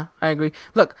 No, yeah, I agree.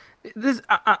 Look,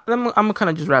 I'm gonna kind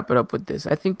of just wrap it up with this.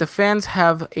 I think the fans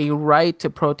have a right to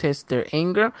protest their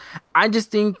anger. I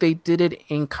just think they did it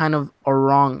in kind of a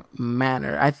wrong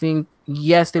manner. I think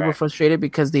yes, they were frustrated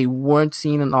because they weren't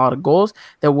seeing a lot of goals.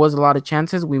 There was a lot of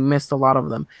chances. We missed a lot of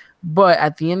them. But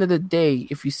at the end of the day,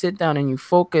 if you sit down and you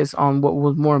focus on what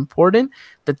was more important,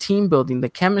 the team building, the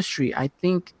chemistry, I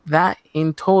think that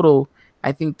in total,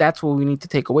 I think that's what we need to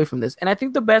take away from this. And I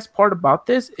think the best part about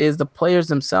this is the players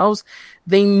themselves.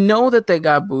 They know that they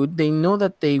got booed. They know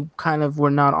that they kind of were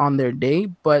not on their day,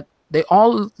 but they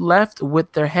all left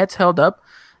with their heads held up.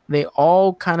 They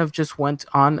all kind of just went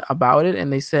on about it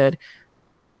and they said,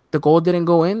 the goal didn't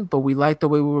go in, but we like the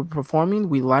way we were performing.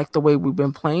 We like the way we've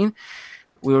been playing.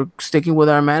 We're sticking with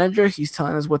our manager. He's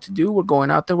telling us what to do. We're going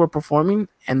out there, we're performing,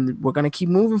 and we're going to keep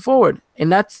moving forward.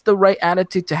 And that's the right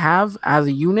attitude to have as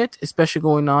a unit, especially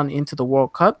going on into the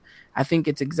World Cup. I think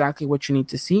it's exactly what you need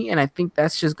to see, and I think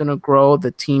that's just going to grow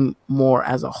the team more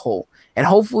as a whole. And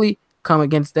hopefully, come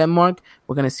against Denmark,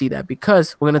 we're going to see that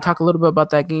because we're going to talk a little bit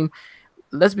about that game.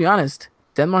 Let's be honest,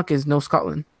 Denmark is no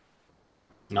Scotland.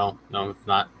 No, it's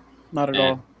not. Not at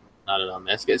all. Not at all,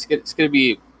 man. It's going to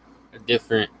be a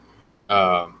different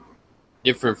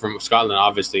from Scotland,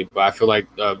 obviously, but I feel like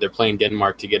they're playing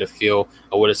Denmark to get a feel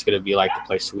of what it's going to be like to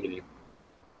play Sweden.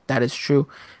 That is true.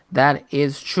 That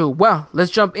is true. Well,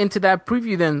 let's jump into that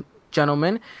preview then,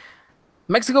 gentlemen.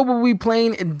 Mexico will be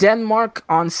playing Denmark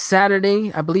on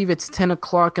Saturday. I believe it's 10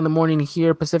 o'clock in the morning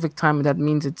here, Pacific time. That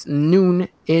means it's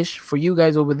noon-ish for you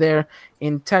guys over there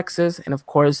in Texas. And, of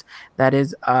course, that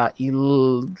is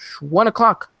 1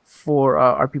 o'clock for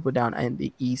our people down in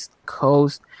the East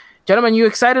Coast. Gentlemen, you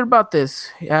excited about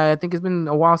this? I think it's been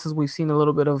a while since we've seen a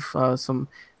little bit of some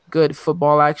good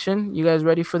football action. You guys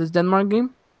ready for this Denmark game?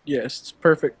 Yes, it's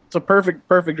perfect. It's a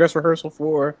perfect dress rehearsal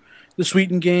for the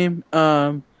Sweden game.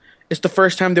 It's the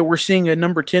first time that we're seeing a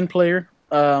number 10 player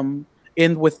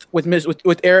in with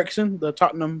Eriksen, the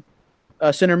Tottenham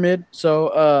center mid.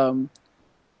 So,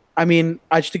 I mean,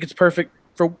 I just think it's perfect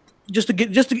for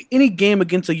any game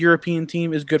against a European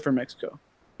team is good for Mexico.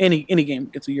 Any game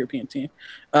against a European team.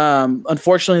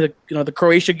 Unfortunately, the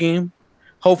Croatia game,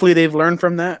 hopefully they've learned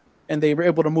from that and they were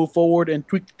able to move forward and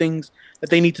tweak the things that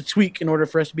they need to tweak in order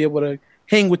for us to be able to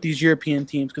hang with these European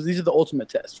teams because these are the ultimate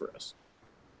tests for us.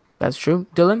 That's true.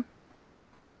 Dylan?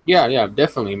 Yeah,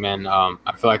 definitely, man. I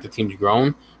feel like the team's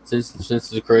grown since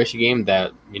the Croatia game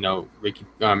that Ricky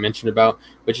mentioned about.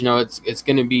 But it's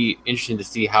going to be interesting to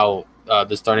see how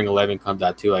the starting 11 comes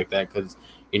out too, like that, because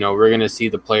we're going to see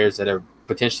the players that are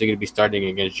potentially going to be starting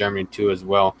against Germany too as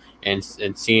well, and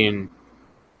seeing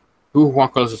who Juan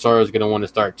Carlos Osorio is going to want to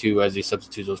start too as he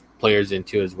substitutes those players in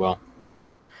too as well.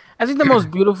 I think the most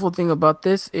beautiful thing about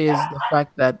this is the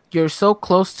fact that you're so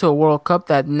close to a World Cup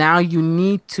that now you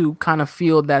need to kind of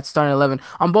feel that starting 11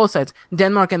 on both sides,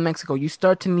 Denmark and Mexico. You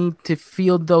start to need to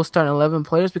feel those starting 11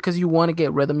 players because you want to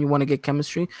get rhythm, you want to get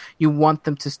chemistry, you want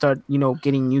them to start,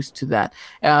 getting used to that.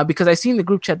 Because I see in the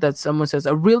group chat that someone says,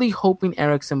 I'm really hoping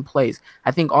Eriksen plays.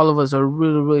 I think all of us are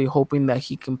really, really hoping that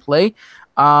he can play.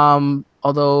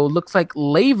 Although it looks like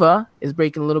Leva is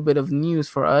breaking a little bit of news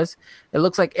for us. It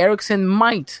looks like Eriksen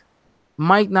might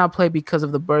not play because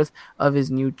of the birth of his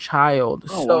new child.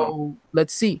 Wow.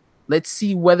 Let's see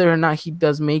whether or not he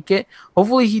does make it.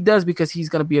 Hopefully he does because he's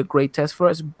going to be a great test for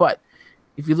us. But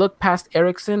if you look past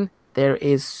Eriksen, there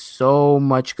is so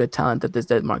much good talent that this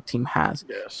Denmark team has.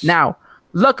 Yes. Now,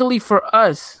 luckily for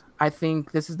us, I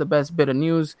think this is the best bit of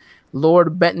news.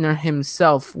 Lord Bettner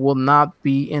himself will not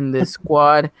be in this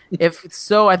squad. If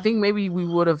so, I think maybe we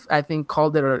would have,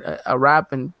 called it a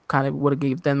wrap and kind of would have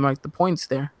gave Denmark the points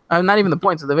there. Not even the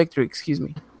points of the victory, excuse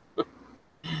me.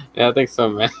 Yeah, I think so,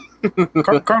 man.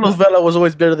 Carlos Vela was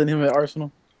always better than him at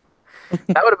Arsenal.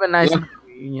 That would have been nice.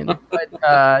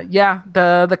 But yeah,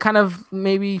 the kind of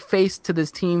maybe face to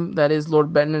this team that is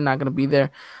Lord Bettner not going to be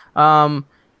there.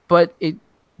 But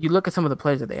you look at some of the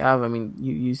players that they have. I mean,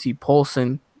 you see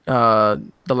Poulsen,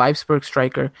 the Leipzig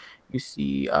striker. You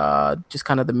see just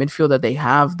kind of the midfield that they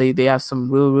have. They have some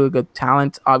really, really good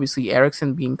talent. Obviously,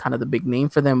 Eriksen being kind of the big name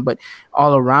for them. But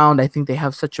all around, I think they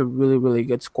have such a really, really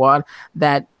good squad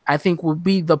that I think will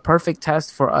be the perfect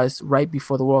test for us right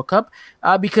before the World Cup.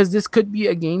 Because this could be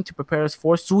a game to prepare us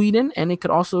for Sweden. And it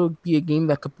could also be a game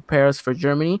that could prepare us for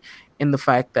Germany in the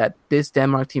fact that this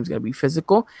Denmark team is going to be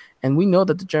physical. And we know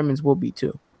that the Germans will be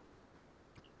too.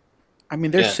 I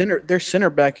mean, their center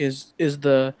back is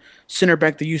the center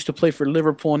back that used to play for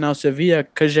Liverpool and now Sevilla,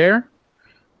 Cajer.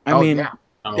 I mean,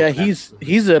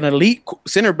 he's an elite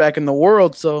center back in the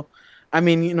world. So, I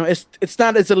mean, it's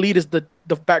not as elite as the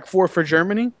back four for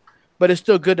Germany, but it's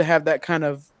still good to have that kind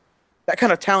of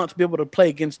talent to be able to play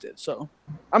against it. So,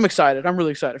 I'm excited. I'm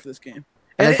really excited for this game.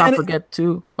 And let's not forget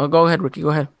too. Oh, go ahead, Ricky. Go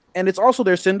ahead. And it's also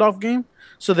their send-off game,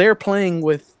 so they're playing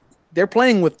with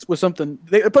something.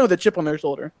 They're playing with a chip on their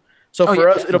shoulder. So for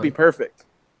us, it'll be perfect.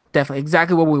 Definitely,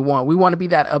 exactly what we want. We want to be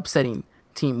that upsetting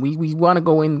team. We want to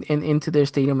go into their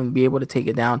stadium and be able to take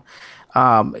it down,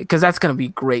 because that's going to be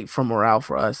great for morale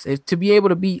for us. To be able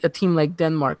to beat a team like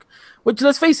Denmark, which,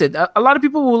 let's face it, a lot of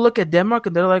people will look at Denmark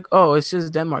and they're like, oh, it's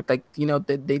just Denmark. Like,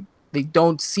 they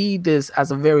don't see this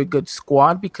as a very good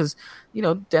squad because,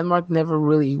 Denmark never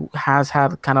really has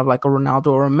had kind of like a Ronaldo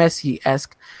or a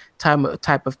Messi-esque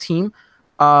type of team.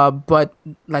 But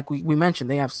like we mentioned,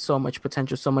 they have so much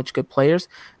potential, so much good players.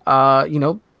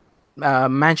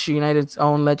 Manchester United's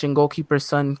own legend goalkeeper's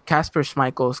son, Kasper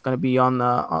Schmeichel, is going to be on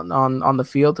the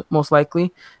field, most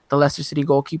likely, the Leicester City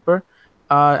goalkeeper.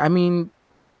 I mean,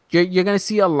 you're going to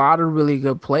see a lot of really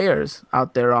good players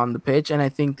out there on the pitch, and I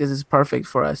think this is perfect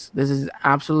for us. This is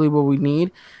absolutely what we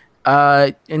need.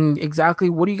 And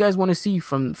exactly what do you guys want to see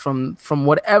from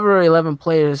whatever 11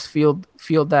 players field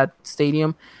that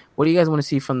stadium? What do you guys want to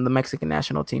see from the Mexican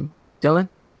national team? Dylan?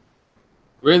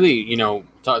 Really,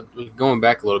 going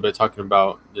back a little bit, talking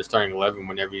about the starting 11,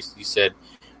 whenever you said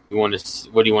what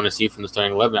do you want to see from the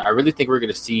starting 11? I really think we're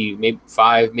going to see maybe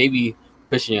 5, maybe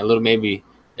pushing it a little, maybe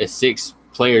 6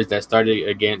 players that started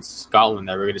against Scotland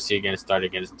that we're going to see start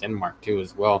against Denmark too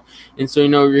as well. And so,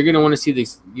 you're going to want to see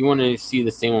this. You want to see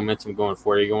the same momentum going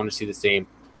forward. You want to see the same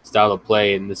style of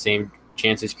play and the same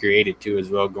chances created too as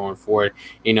well going forward.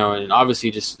 And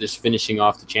obviously just finishing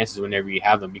off the chances whenever you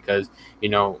have them, because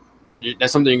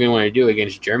that's something you're going to want to do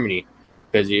against Germany.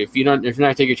 Because if you're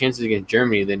not taking chances against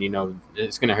Germany, then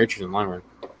it's going to hurt you in the long run.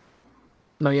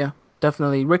 No, yeah,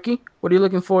 definitely. Ricky, what are you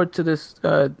looking forward to this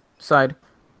side?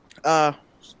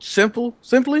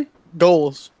 Simply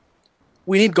goals.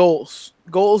 We need goals.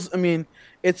 Goals. I mean,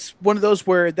 it's one of those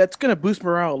where that's going to boost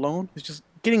morale alone. It's just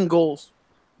getting goals,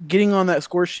 getting on that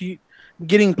score sheet,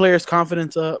 getting players'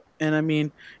 confidence up, and I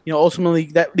mean, ultimately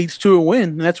that leads to a win,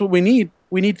 and that's what we need.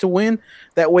 We need to win.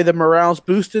 That way, the morale's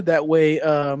boosted. That way,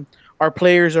 our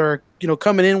players are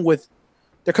coming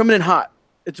in hot.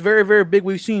 It's very, very big.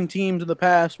 We've seen teams in the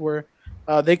past where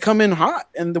they come in hot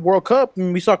in the World Cup,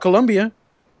 and we saw Colombia.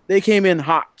 They came in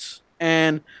hot,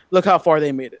 and look how far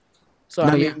they made it. So,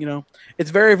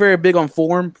 it's very, very big on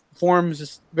form. Form is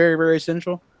just very, very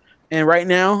essential. And right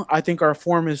now, I think our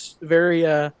form is very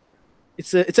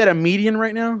it's at a median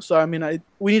right now. So, I mean,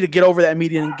 we need to get over that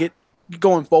median and get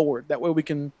going forward. That way we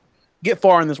can get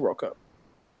far in this World Cup.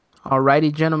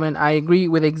 Alrighty, gentlemen. I agree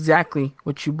with exactly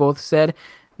what you both said.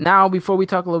 Now, before we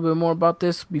talk a little bit more about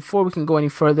this, before we can go any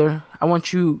further, I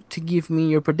want you to give me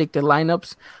your predicted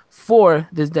lineups for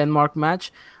this Denmark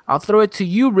match. I'll throw it to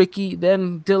you, Ricky.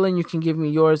 Then Dylan, you can give me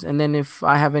yours, and then if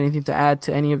I have anything to add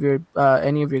to any of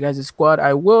your guys' squad,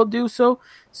 I will do so.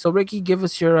 So, Ricky, give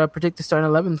us your predicted starting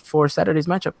 11 for Saturday's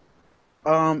matchup.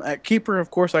 At keeper,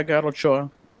 of course, I got Ochoa.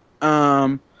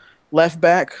 Left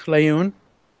back, Leon.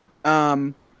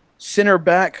 Center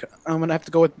back, I'm gonna have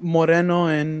to go with Moreno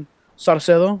and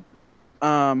Salcedo.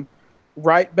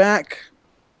 Right back,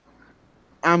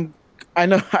 I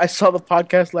know I saw the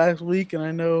podcast last week, and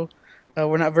I know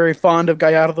we're not very fond of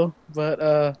Gallardo,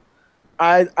 but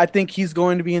I think he's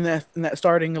going to be in that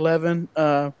starting 11.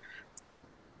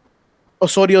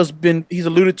 Osorio's he's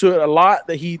alluded to it a lot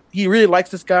that he really likes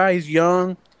this guy. He's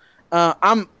young.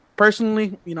 I'm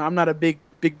personally, I'm not a big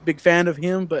fan of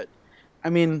him, but I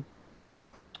mean,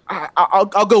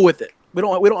 I'll go with it. We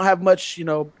don't have much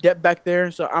depth back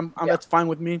there, so that's fine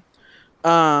with me.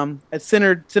 At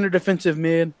center defensive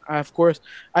mid, of course.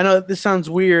 I know this sounds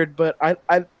weird, but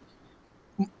Ache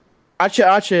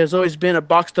has always been a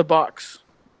box to box.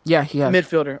 Yeah, he has.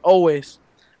 Midfielder always.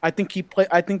 I think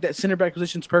that center back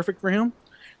position is perfect for him,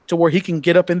 to where he can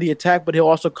get up in the attack, but he'll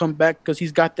also come back because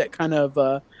he's got that kind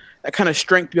of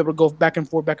strength to be able to go back and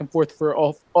forth for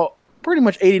all pretty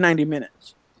much 80, 90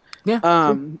 minutes.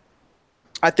 Yeah.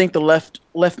 I think the left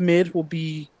mid will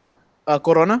be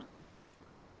Corona. Okay.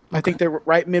 I think the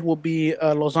right mid will be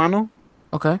Lozano.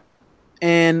 Okay.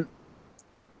 And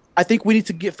I think we need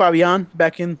to get Fabian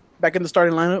back in the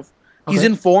starting lineup. Okay. He's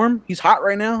in form. He's hot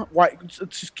right now. Why?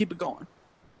 Let's just keep it going.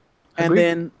 And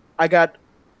then I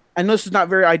know this is not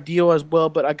very ideal as well,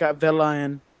 but I got Vela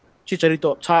and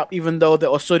Chicharito up top, even though the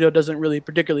Osorio doesn't really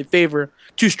particularly favor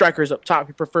 2 strikers up top.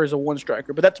 He prefers a 1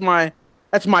 striker. But that's my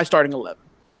That's my starting 11.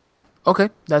 Okay,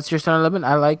 that's your starting 11.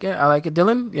 I like it.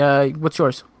 Dylan, what's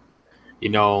yours?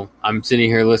 I'm sitting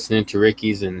here listening to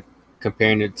Ricky's and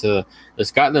comparing it to the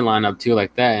Scotland lineup too,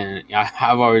 like that. And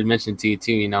I've already mentioned to you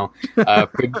too.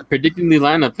 Predicting the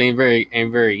lineup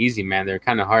ain't very easy, man. They're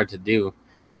kind of hard to do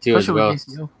too, Especially as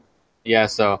well. Yeah.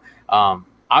 So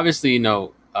obviously,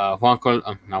 not Juan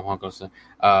Carlos,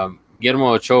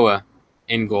 Guillermo Ochoa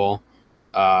in goal.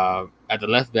 At the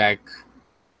left back,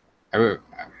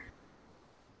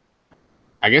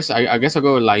 I guess I'll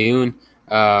go with Layun,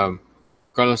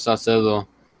 Carlos Salcedo,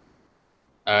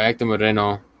 Hector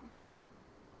Moreno.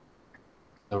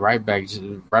 The right back's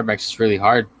just really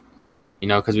hard,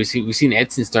 because we've seen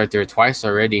Edson start there twice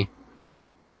already.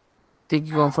 Think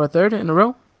you're going for a third in a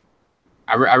row?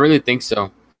 I really think so.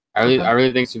 I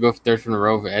really think so. Go for third in a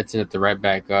row for Edson at the right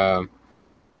back. Hector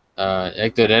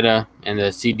Herrera in the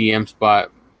CDM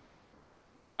spot.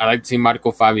 I like to see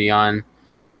Marco Fabian,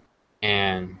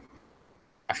 and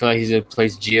I feel like he's gonna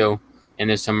place Gio in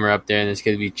there somewhere up there, and it's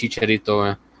gonna be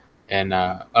Chicharito and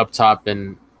up top,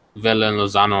 and Vela and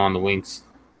Lozano on the wings.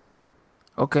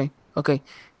 Okay.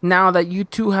 Now that you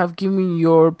two have given me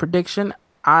your prediction,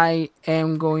 I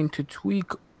am going to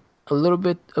tweak a little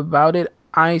bit about it.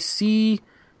 I see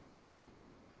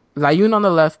Layun on the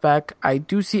left back. I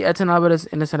do see Edson Alvarez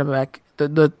in the center back.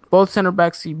 The both center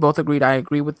backs, you both agreed. I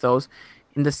agree with those.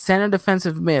 In the center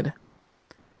defensive mid,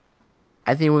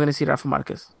 I think we're going to see Rafa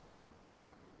Marquez.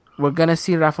 We're going to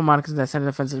see Rafa Marquez in the center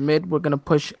defensive mid. We're going to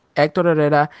push Hector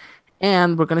Herrera.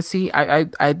 And we're going to see,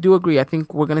 I do agree, I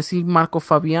think we're going to see Marco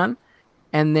Fabian.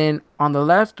 And then on the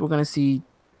left, we're going to see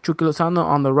Chucky Lozano.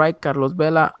 On the right, Carlos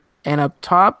Vela. And up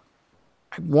top,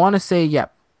 I want to say,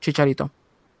 Chicharito.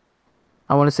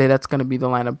 I want to say that's going to be the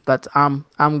lineup that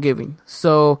I'm giving.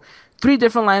 So 3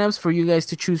 different lineups for you guys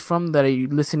to choose from that are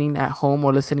listening at home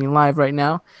or listening live right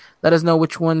now. Let us know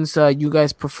which ones you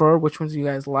guys prefer, which ones you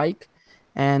guys like.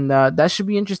 And that should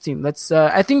be interesting.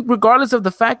 I think regardless of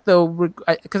the fact, though,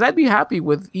 because I'd be happy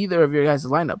with either of your guys'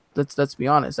 lineup. Let's be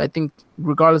honest. I think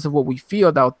regardless of what we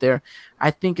field out there,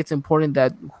 I think it's important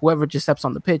that whoever just steps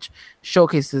on the pitch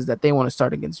showcases that they want to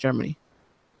start against Germany.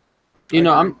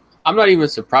 I'm not even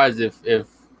surprised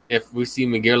if we see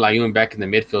Miguel Layun back in the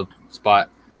midfield spot,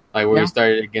 like where he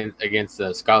started against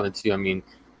Scotland too. I mean,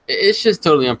 it's just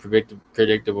totally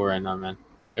unpredictable right now, man.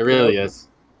 It really is.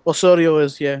 Osorio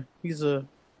is, he's like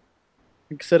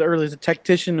I said earlier, he's a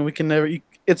tactician, and we can never.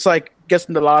 It's like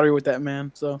guessing the lottery with that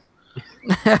man. So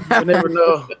you never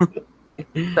know.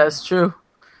 That's true.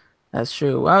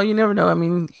 Well, you never know. I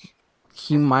mean,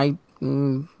 he might. I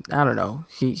don't know.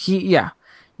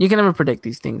 You can never predict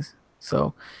these things.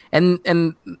 So, and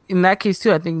in that case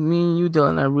too, I think me and you,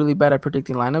 Dylan, are really bad at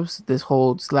predicting lineups. This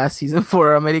whole last season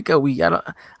for America,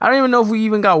 I don't even know if we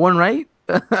even got one right.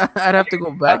 I'd have to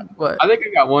go back, but I think I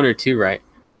got 1 or 2 right.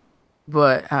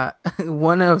 But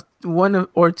one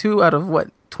or two out of what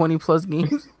 20 plus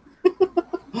games.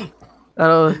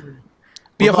 BFL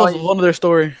is one of their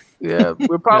story. Yeah,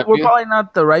 we're probably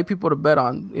not the right people to bet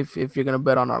on if you're gonna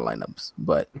bet on our lineups.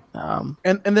 But and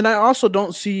then I also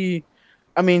don't see.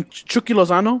 I mean, Chucky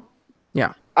Lozano.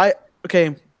 Yeah.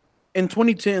 In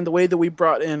 2010, the way that we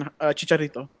brought in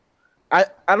Chicharito, I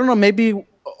don't know. Maybe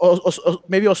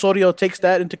Osorio takes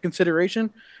that into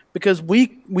consideration because we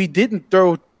didn't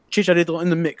throw Chicharito in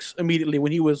the mix immediately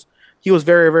when he was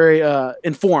very, very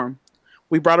in form.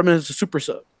 We brought him in as a super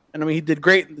sub, and I mean he did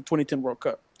great in the 2010 World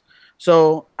Cup.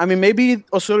 So I mean maybe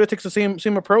Osorio takes the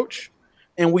same approach,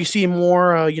 and we see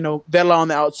more Vela on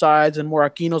the outsides and more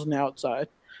Aquinos on the outside.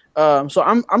 So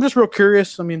I'm just real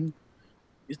curious. I mean,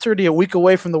 it's already a week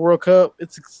away from the World Cup.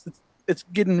 It's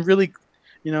getting really,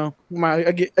 I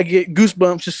get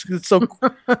goosebumps. Just it's so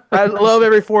I love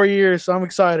every 4 years, so I'm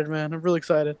excited, man. I'm really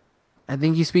excited. I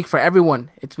think you speak for everyone.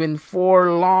 It's been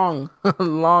 4 long,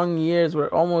 long years. We're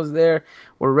almost there.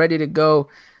 We're ready to go.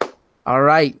 All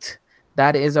right.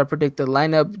 That is our predicted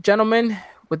lineup. Gentlemen,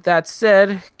 with that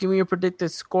said, give me your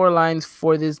predicted score lines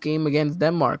for this game against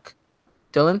Denmark.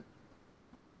 Dylan?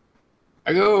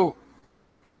 I go.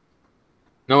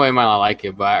 No way might I like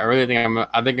it, but I really think I'm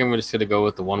just gonna go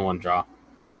with the 1-1 draw.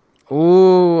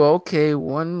 Ooh, okay,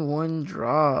 1-1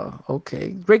 draw.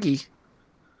 Okay, Ricky.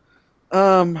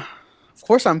 Of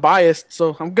course I'm biased,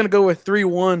 so I'm gonna go with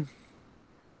 3-1.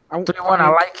 3-1. I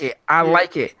like it. I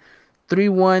like it.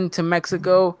 3-1 to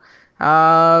Mexico.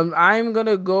 I'm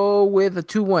gonna go with a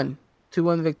 2-1.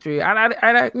 2-1 victory.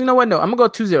 You know what? No, I'm gonna go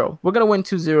 2-0. We're gonna win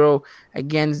 2-0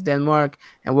 against Denmark,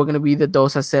 and we're gonna be the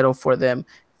 2-0 for them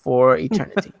for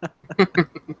eternity.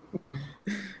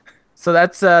 So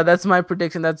that's my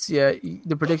prediction. That's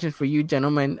the prediction for you,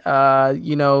 gentlemen.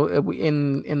 In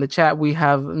the chat we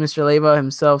have Mr. Leva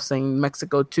himself saying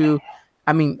Mexico 2.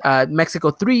 I mean,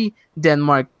 Mexico 3,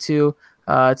 Denmark 2.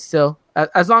 It's still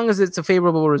as long as it's a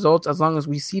favorable result, as long as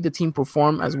we see the team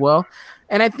perform as well.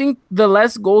 And I think the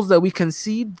less goals that we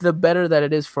concede, the better that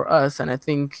it is for us. And I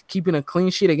think keeping a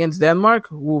clean sheet against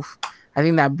Denmark, oof, I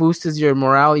think that boosts your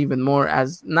morale even more,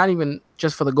 as not even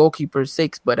just for the goalkeeper's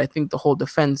sakes, but I think the whole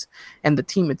defense and the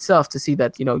team itself to see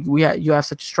that, you have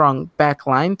such a strong back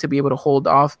line to be able to hold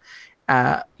off,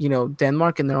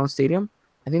 Denmark in their own stadium.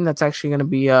 I think that's actually going to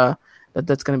be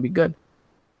that's going to be good.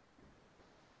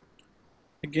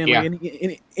 Again,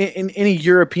 like any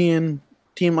European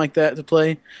team like that to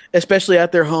play, especially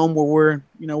at their home where we're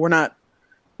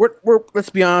let's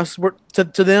be honest, we're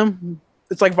to them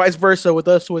it's like vice versa with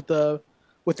us with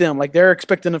them. Like they're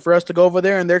expecting for us to go over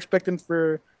there and they're expecting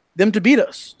for them to beat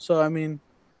us. So I mean,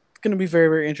 it's going to be very,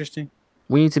 very interesting.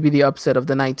 We need to be the upset of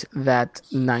the night that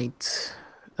night.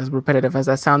 As repetitive as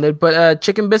that sounded, but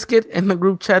Chicken Biscuit in the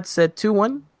group chat said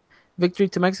 2-1 victory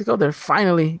to Mexico. They're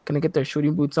finally gonna get their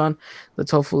shooting boots on.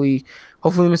 Let's hopefully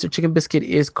Mr. Chicken Biscuit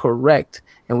is correct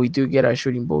and we do get our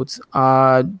shooting boots.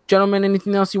 Gentlemen,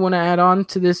 anything else you want to add on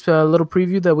to this little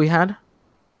preview that we had?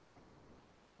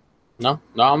 No,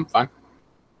 I'm fine.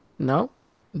 No,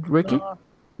 Ricky?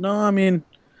 No, I mean,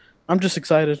 I'm just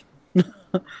excited.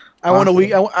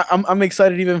 I'm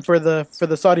excited even for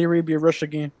the Saudi Arabia Russia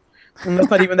game. And that's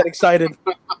not even that excited.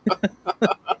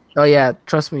 Oh yeah,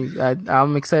 trust me,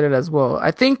 I'm excited as well.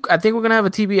 I think we're gonna have a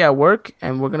TV at work,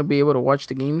 and we're gonna be able to watch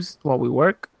the games while we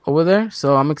work over there.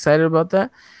 So I'm excited about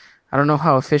that. I don't know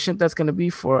how efficient that's gonna be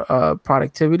for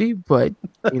productivity, but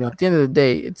at the end of the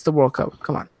day, it's the World Cup.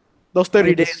 Come on, those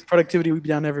 30 days productivity will be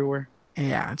down everywhere.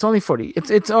 Yeah, it's only 40.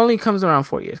 It's only comes around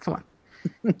 4 years. Come on.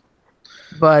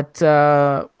 But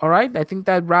all right, I think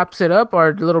that wraps it up.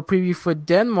 Our little preview for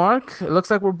Denmark. It looks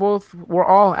like we're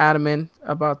all adamant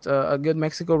about a good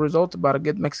Mexico result, about a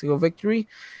good Mexico victory.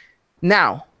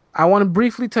 Now, I want to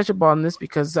briefly touch upon this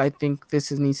because I think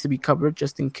this needs to be covered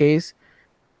just in case.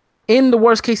 In the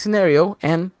worst case scenario,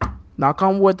 and knock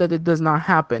on wood that it does not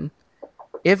happen,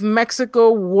 if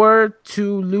Mexico were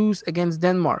to lose against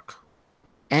Denmark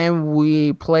and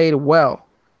we played well,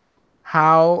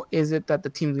 how is it that the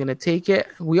team's going to take it?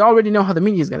 We already know how the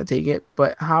media is going to take it,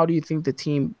 but how do you think the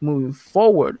team moving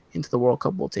forward into the World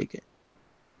Cup will take it?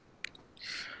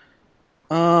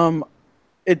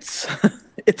 It's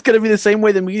going to be the same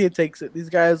way the media takes it. These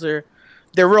guys they're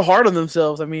real hard on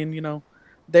themselves. I mean,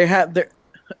 they're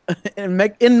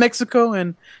in Mexico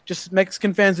and just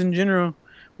Mexican fans in general.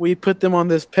 We put them on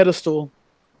this pedestal.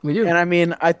 We do, and I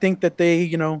mean, I think that they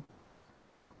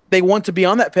want to be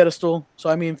on that pedestal. So,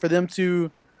 I mean, for them to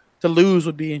lose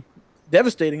would be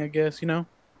devastating, I guess, I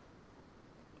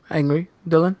agree.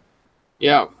 Dylan?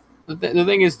 Yeah. The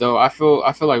thing is, though, I feel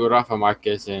like with Rafa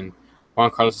Marquez and Juan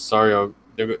Carlos Osorio,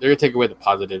 they're going to take away the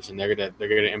positives, and they're going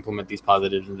to implement these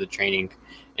positives into training.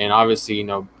 And obviously,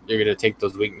 they're going to take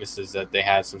those weaknesses that they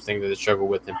had, some things that they struggle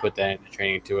with, and put that into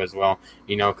training too as well.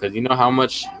 Because how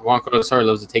much Juan Carlos Osorio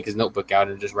loves to take his notebook out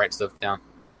and just write stuff down.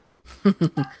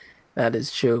 That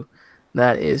is true.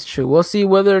 We'll see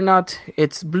whether or not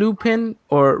it's blue pen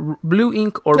or blue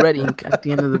ink or red ink at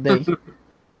the end of the day.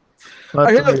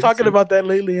 I hear them talking about that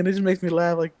lately, and it just makes me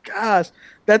laugh. Like, gosh,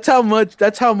 that's how much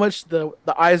the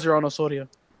eyes are on Osorio.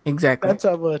 Exactly. That's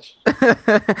how much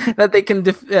that they can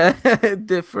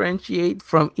differentiate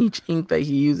from each ink that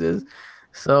he uses.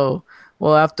 So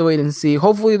we'll have to wait and see.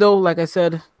 Hopefully, though, like I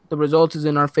said, the result is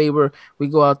in our favor. We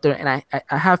go out there, and I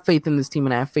have faith in this team,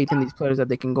 and I have faith in these players that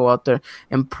they can go out there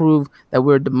and prove that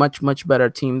we're the much, much better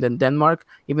team than Denmark,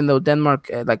 even though Denmark,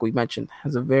 like we mentioned,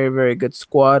 has a very, very good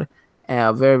squad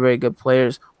and very, very good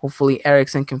players. Hopefully,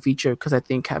 Eriksen can feature, because I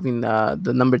think having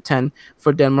the number 10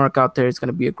 for Denmark out there is going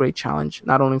to be a great challenge,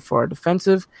 not only for our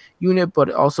defensive unit,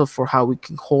 but also for how we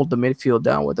can hold the midfield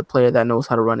down with a player that knows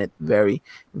how to run it very,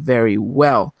 very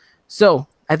well. So,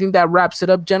 I think that wraps it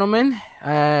up, gentlemen.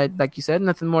 Like you said,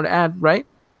 nothing more to add, right?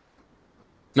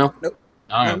 Nope.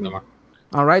 I don't have no more.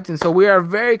 All right, and so we are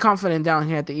very confident down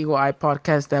here at the Eagle Eye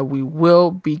Podcast that we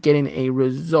will be getting a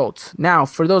result. Now,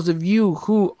 for those of you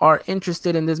who are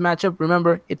interested in this matchup,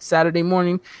 remember, it's Saturday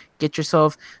morning. Get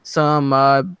yourself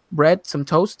some bread, some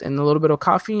toast, and a little bit of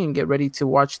coffee, and get ready to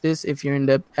watch this if you're in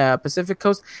the Pacific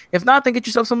Coast. If not, then get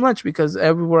yourself some lunch, because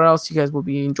everywhere else you guys will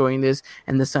be enjoying this,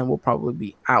 and the sun will probably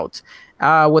be out.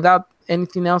 Without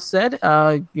anything else said,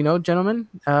 gentlemen,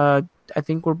 I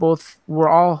think we're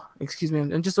all. Excuse me,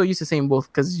 I'm just so used to saying both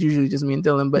because it's usually just me and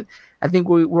Dylan. But I think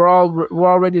we're all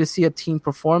ready to see a team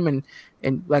perform,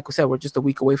 and like we said, we're just a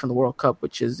week away from the World Cup,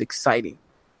 which is exciting.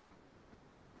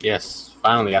 Yes,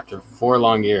 finally after 4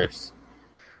 long years.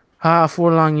 4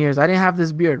 long years. I didn't have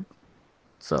this beard,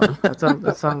 so that's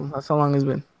how long it's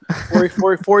been.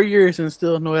 4 years and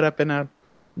still no era penal.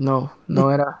 No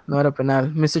era penal.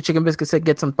 Mr. Chicken Biscuit said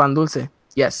get some pan dulce.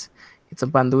 Yes, it's a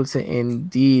pan dulce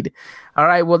indeed. All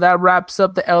right, well, that wraps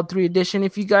up the L3 edition.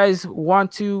 If you guys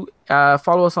want to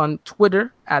follow us on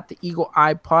Twitter at the Eagle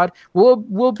Eye Pod,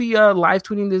 we'll be live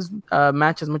tweeting this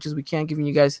match as much as we can, giving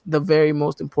you guys the very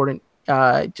most important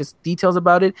just details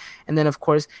about it, and then of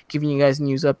course giving you guys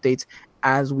news updates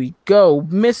as we go.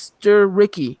 Mr.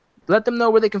 Ricky, let them know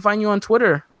where they can find you on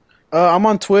Twitter. I'm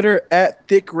on Twitter at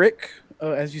Thick Rick.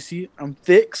 As you see, I'm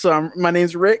thick, so my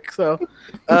name's Rick. So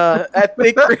at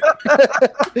Thick Rick.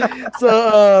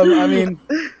 So I mean,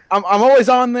 I'm always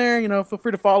on there. You know, feel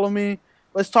free to follow me.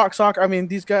 Let's talk soccer. I mean,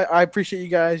 these guys. I appreciate you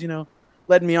guys. You know,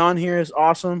 letting me on here is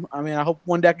awesome. I mean, I hope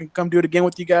one day I can come do it again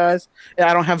with you guys. And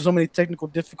I don't have so many technical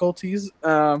difficulties.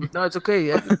 No, it's okay.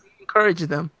 Yeah, encourage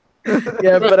them.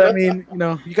 Yeah, but I mean, you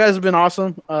know, you guys have been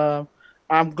awesome.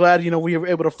 I'm glad, you know, we were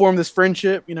able to form this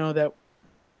friendship, you know, that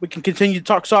we can continue to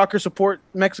talk soccer, support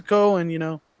Mexico, and, you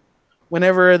know,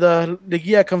 whenever the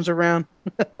Guia comes around.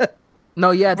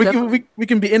 No, yeah, we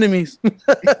can be enemies.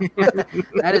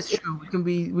 That is true.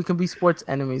 We can be sports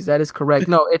enemies. That is correct.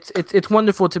 No, it's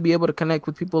wonderful to be able to connect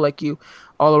with people like you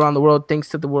all around the world. Thanks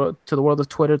to the world of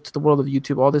Twitter, to the world of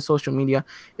YouTube, all this social media.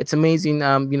 It's amazing.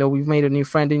 You know, we've made a new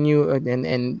friend in you,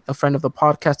 and a friend of the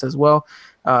podcast as well.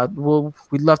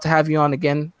 We'd love to have you on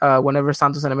again whenever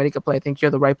Santos and America play. I think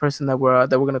you're the right person that we're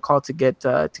gonna call to get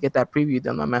that preview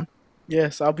done, my man.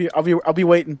 Yes, I'll be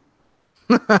waiting.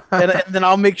 and then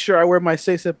I'll make sure I wear my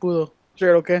Se Se Pudo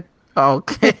shirt, okay?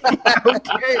 Okay.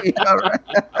 Okay. All right.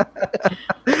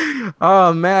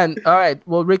 Oh, man. All right.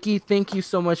 Well, Ricky, thank you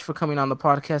so much for coming on the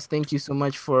podcast. Thank you so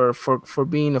much for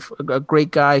being a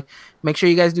great guy. Make sure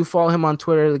you guys do follow him on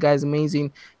Twitter. The guy's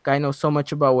amazing. Guy knows so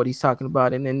much about what he's talking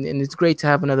about, and it's great to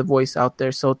have another voice out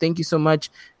there. So thank you so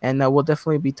much, and we'll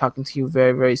definitely be talking to you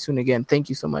very, very soon again. Thank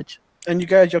you so much. And you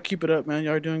guys, y'all keep it up, man.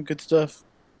 Y'all are doing good stuff.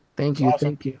 Thank you. Awesome.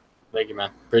 Thank you. Thank you,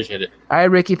 man. Appreciate it. All right,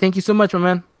 Ricky. Thank you so much, my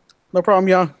man. No problem,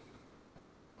 y'all.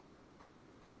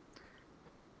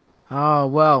 Oh,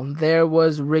 well, there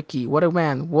was Ricky. What a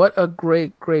man. What a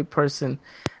great person.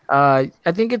 I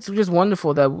think it's just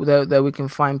wonderful that we can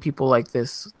find people like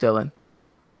this, Dylan.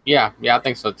 Yeah, I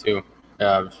think so too.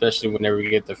 Especially whenever we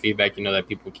get the feedback, you know, that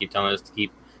people keep telling us to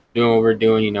keep doing what we're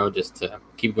doing, you know, just to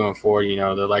keep going forward. You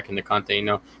know, they're liking the content, you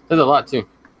know. There's a lot too.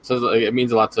 So it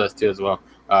means a lot to us too as well.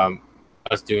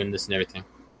 Us doing this and everything.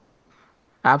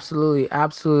 Absolutely.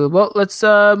 Well, let's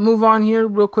move on here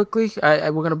real quickly.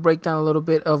 We're going to break down a little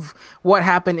bit of what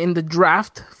happened in the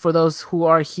draft for those who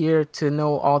are here to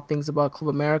know all things about Club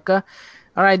America.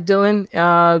 All right, Dylan,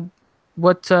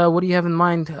 what do you have in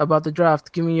mind about the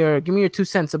draft? Give me your 2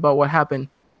 cents about what happened.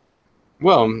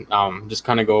 Well, just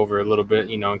kind of go over a little bit,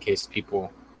 you know, in case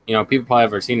people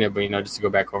probably have seen it, but, you know, just to go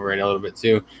back over it a little bit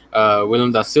too.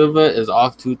 William da Silva is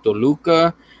off to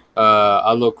Toluca.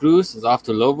 Alo Cruz is off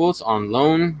to Lobos on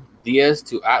loan. Diaz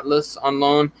to Atlas on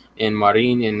loan. And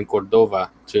Marin and Cordova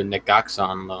to Necaxa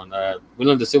on loan.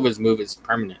 William da Silva's move is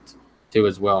permanent too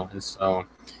as well. And so,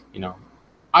 you know,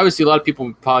 obviously a lot of people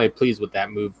were probably pleased with that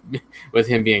move, with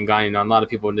him being gone. You know, a lot of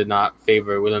people did not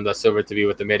favor William da Silva to be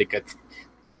with America.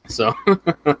 So.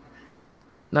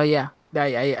 No, yeah.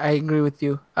 I agree with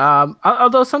you.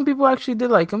 Although some people actually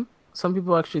did like him. Some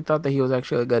people actually thought that he was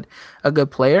actually a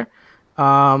good player.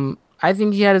 I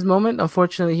think he had his moment.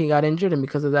 Unfortunately, he got injured, and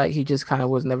because of that, he just kind of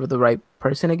was never the right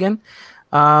person again.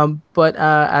 But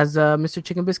as Mr.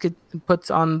 Chicken Biscuit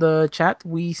puts on the chat,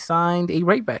 we signed a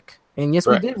right back. And yes,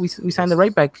 correct. We did. We signed the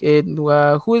right back.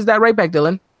 Who is that right back,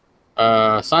 Dylan?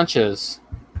 Sanchez.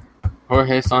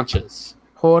 Jorge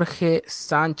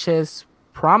Sanchez.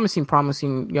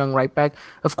 Promising young right back.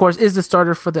 Of course, is the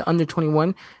starter for the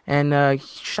under-21. And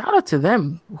shout out to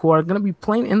them who are going to be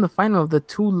playing in the final of the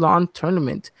Toulon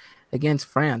tournament against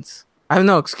France.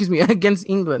 Against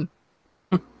England.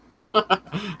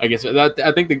 I guess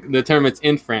I think the tournament's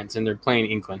in France and they're playing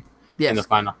England in the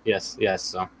final. Yes.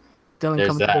 So Dylan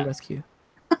coming to the rescue.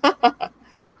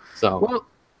 So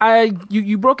well,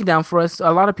 you broke it down for us. A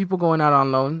lot of people going out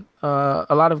on loan.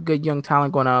 A lot of good young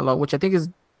talent going out on loan, which I think is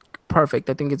perfect.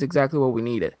 I think it's exactly what we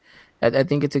needed. I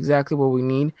think it's exactly what we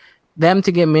need. Them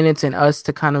to get minutes and us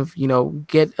to kind of, you know,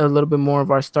 get a little bit more of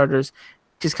our starters,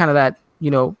 just kind of that, you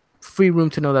know, free room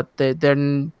to know that they're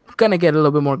going to get a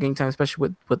little bit more game time,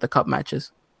 especially with the cup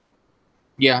matches.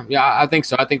 Yeah, I think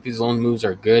so. I think these loan moves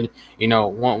are good.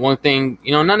 One thing,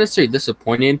 not necessarily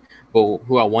disappointed, but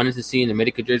who I wanted to see in the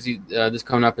Medica jersey this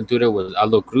coming up in Twitter was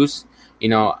Aldo Cruz.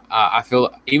 I feel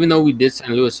even though we did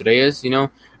sign Luis Reyes,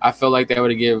 I felt like that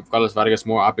would have given Carlos Vargas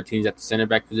more opportunities at the center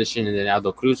back position, and then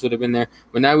Aldo Cruz would have been there.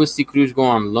 But now we see Cruz go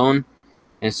on loan,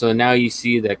 and so now you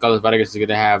see that Carlos Vargas is going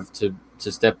to have to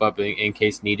step up in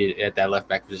case needed at that left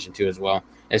back position too as well.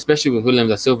 Especially with William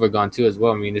da Silva gone too as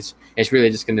well. I mean, it's really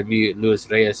just going to be Luis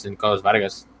Reyes and Carlos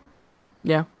Vargas.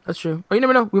 Yeah, that's true. But you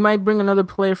never know. We might bring another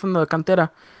player from the cantera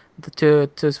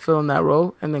to fill in that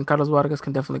role, and then Carlos Vargas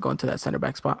can definitely go into that center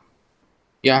back spot.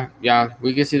 Yeah,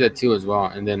 we can see that too as well.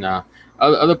 And then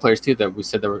other players too that we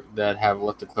said that have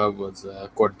left the club was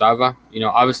Cordava.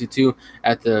 Obviously too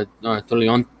at the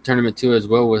Torreon tournament too as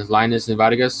well with Linus and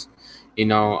Vargas.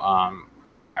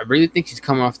 I really think he's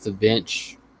coming off the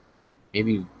bench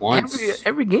maybe once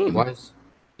every game. Twice.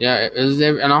 Yeah, it was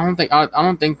and I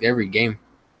don't think every game.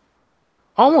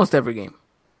 Almost every game.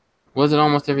 Was it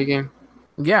almost every game?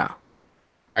 Yeah.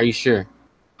 Are you sure?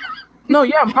 No,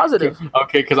 yeah, I'm positive.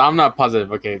 Okay, because I'm not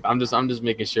positive. Okay, I'm just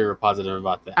making sure we're positive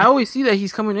about that. I always see that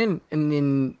he's coming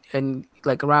in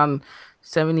like around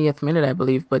 70th minute, I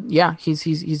believe. But yeah,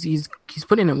 he's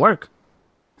putting in work.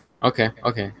 Okay.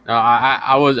 No,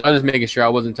 I was just making sure. I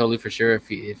wasn't totally for sure if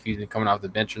he's been coming off the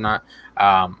bench or not.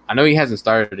 I know he hasn't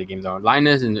started a game though.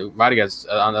 Linus and Vargas,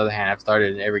 on the other hand, have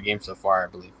started in every game so far, I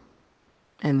believe.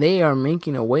 And they are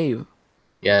making a wave.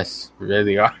 Yes,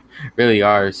 really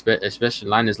are. Especially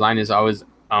Linus. Linus always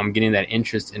getting that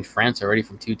interest in France already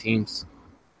from two teams.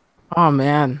 Oh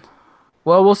man.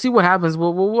 Well, we'll see what happens.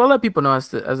 We'll let people know as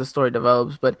the story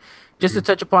develops. But just to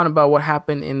touch upon about what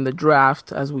happened in the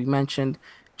draft, as we mentioned,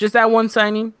 just that one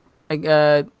signing.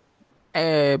 Piojo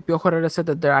Herrera said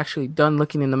that they're actually done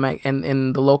looking in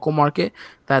the local market.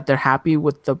 That they're happy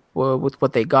with with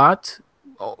what they got.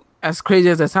 As crazy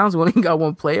as that sounds, we only got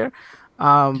one player.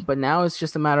 But now it's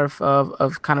just a matter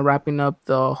of kind of wrapping up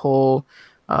the whole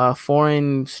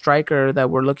foreign striker that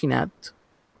we're looking at.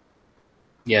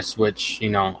 Yes, which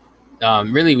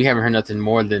really we haven't heard nothing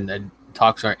more than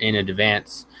talks are in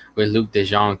advance with Luc De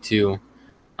Jong too.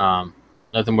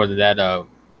 Nothing more than that.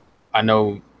 I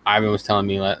know Ivan was telling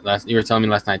me you were telling me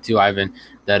last night too, Ivan,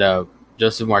 that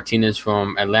Joseph Martinez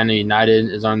from Atlanta United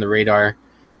is on the radar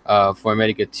for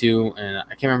America too, and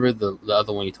I can't remember the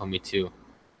other one you told me too.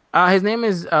 His name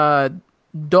is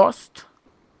Dost.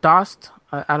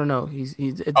 I don't know.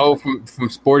 From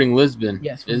Sporting Lisbon.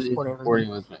 Yes, from Sporting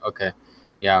Lisbon. Okay,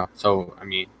 yeah. So I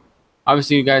mean,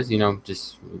 obviously, you guys,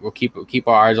 just we'll keep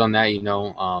our eyes on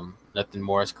that. Nothing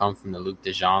more has come from the Luc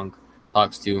De Jong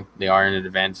talks too. They are in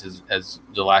advance as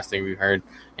the last thing we heard,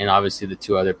 and obviously the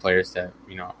two other players that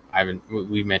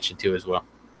we mentioned too as well.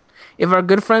 If our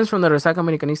good friends from the Resaca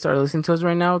Americanista are listening to us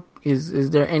right now, is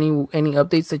there any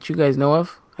updates that you guys know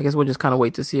of? I guess we'll just kind of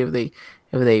wait to see if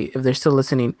they're still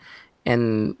listening,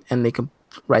 and they can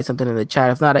write something in the chat.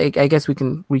 If not, I guess we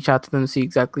can reach out to them and see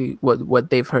exactly what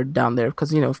they've heard down there,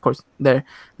 because of course they're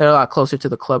a lot closer to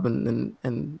the club,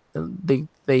 and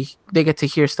they get to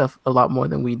hear stuff a lot more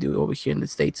than we do over here in the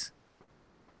States.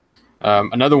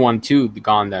 Another one too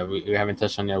gone that we haven't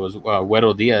touched on yet was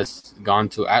Güero Diaz gone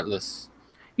to Atlas.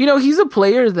 He's a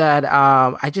player that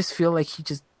I just feel like he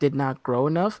just did not grow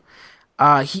enough.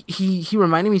 He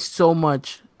reminded me so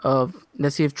much of,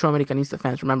 let's see if True Americanista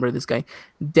fans remember this guy,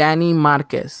 Danny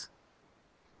Marquez.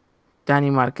 I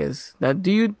don't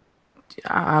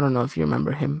know if you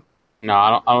remember him. No,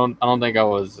 I don't think I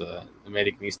was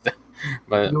Americanista,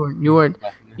 but you were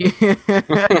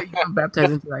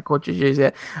baptized into that culture.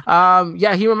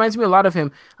 Yeah, he reminds me a lot of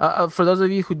him. For those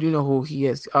of you who do know who he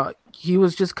is, he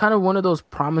was just kind of one of those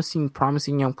promising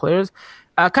young players,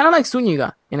 kind of like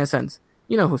Zúñiga in a sense.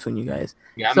 You know who Zúñiga is.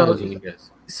 Yeah, I know who Zúñiga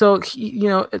is. So he,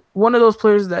 one of those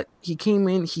players that he came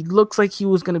in, he looks like he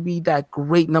was going to be that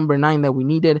great number 9 that we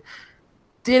needed.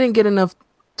 Didn't get enough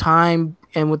time,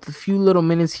 and with the few little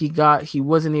minutes he got, he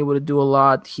wasn't able to do a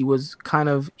lot. He was kind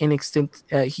of inextinct.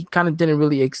 He kind of didn't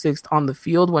really exist on the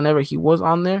field whenever he was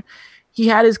on there. He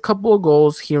had his couple of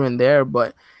goals here and there,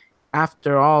 but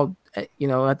after all, at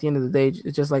the end of the day,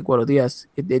 it's just like Güero Diaz.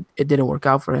 It didn't work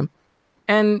out for him.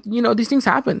 And, these things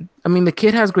happen. I mean, the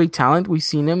kid has great talent. We've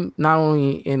seen him not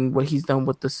only in what he's done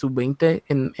with the Sub-20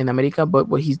 in America, but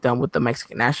what he's done with the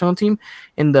Mexican national team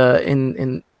in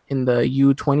the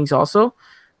U20s also.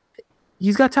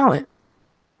 He's got talent.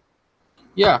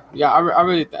 Yeah,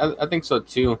 I think so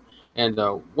too. And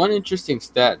one interesting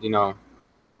stat, it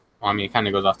kind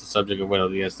of goes off the subject of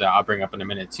Güero Diaz that I'll bring up in a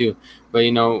minute too. But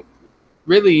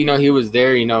really, he was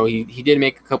there. He did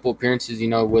make a couple appearances,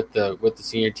 with the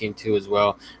senior team too as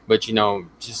well. But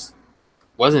just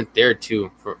wasn't there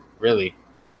too for really.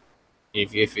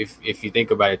 If you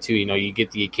think about it too, you get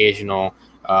the occasional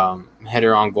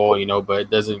header on goal, but it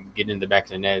doesn't get in the back of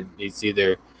the net. It's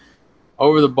either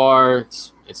over the bar,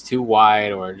 it's too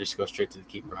wide, or just go straight to the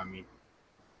keeper.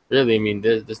 Really,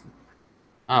 there's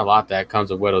not a lot that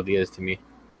comes with Weddle Diaz to me.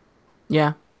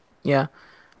 Yeah, yeah.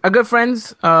 Our good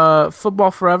friends,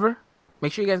 Football Forever.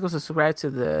 Make sure you guys go subscribe to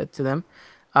them.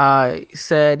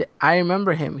 Said I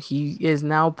remember him. He is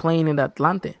now playing in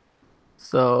Atlante.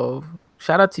 So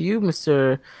shout out to you,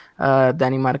 Mr.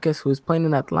 Danny Marquez, who is playing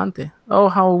in Atlante. Oh,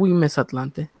 how we miss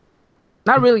Atlante.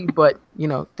 Not really, but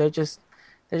they're just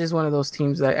one of those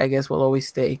teams that I guess will always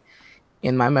stay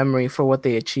in my memory for what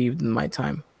they achieved in my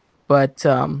time. But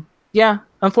yeah,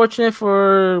 unfortunate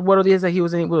for what it is that he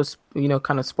wasn't able to,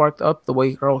 kind of sparked up the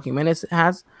way Raul Jimenez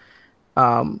has.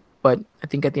 But I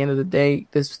think at the end of the day,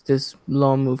 this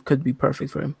loan move could be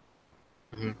perfect for him.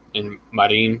 Mm-hmm. And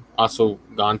Marin also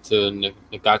gone to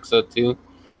Necaxa too.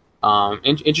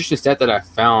 Interesting stat that I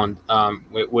found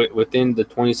within the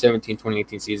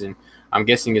 2017-2018 season. I'm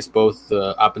guessing it's both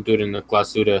the Apertura and the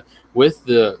Clausura. With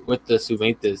the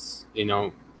Suventus,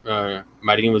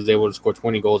 Marin was able to score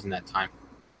 20 goals in that time.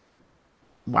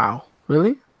 Wow,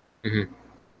 really? Mm-hmm.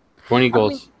 20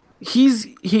 goals. He's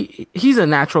a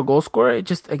natural goal scorer.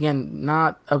 Just again,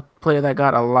 not a player that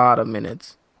got a lot of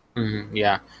minutes. Mm-hmm.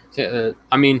 Yeah,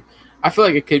 I feel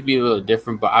like it could be a little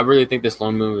different, but I really think this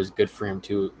loan move is good for him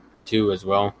too as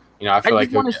well. I feel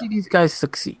like I want to see these guys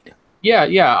succeed. Yeah.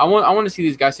 I want to see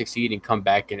these guys succeed and come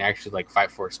back and actually fight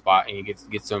for a spot and you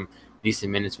get some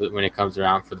decent minutes when it comes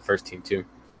around for the first team too.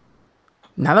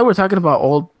 Now that we're talking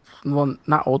about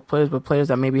not old players, but players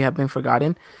that maybe have been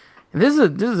forgotten, and this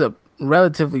is a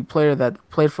relatively player that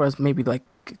played for us maybe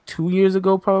 2 years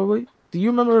ago, probably. Do you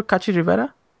remember Cachi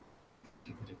Rivera?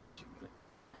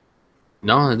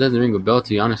 No, it doesn't ring a bell, to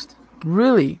be honest.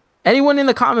 Really? Anyone in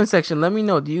the comment section, let me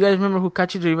know. Do you guys remember who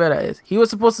Cachi Rivera is? He was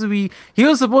supposed to be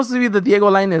the Diego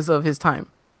Lainez of his time.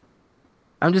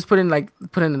 I'm just putting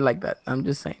it like that. I'm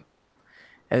just saying.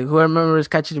 Who remembers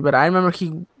Cachi Rivera? I remember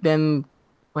he then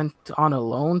went on a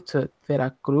loan to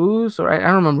Veracruz, or I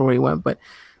don't remember where he went, but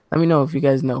let me know if you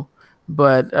guys know.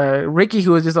 But Ricky,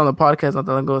 who was just on the podcast not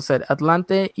that long ago, said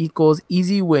Atlante equals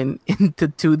easy win into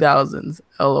 2000s.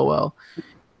 LOL.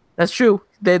 That's true.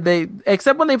 They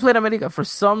except when they played America, for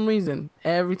some reason,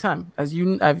 every time, as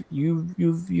you've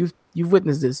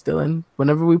witnessed this, Dylan.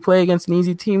 Whenever we play against an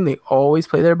easy team, they always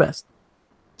play their best.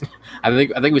 I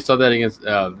think we saw that against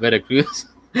Veracruz.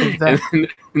 Exactly.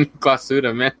 And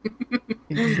Clausura, man.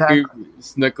 Exactly. He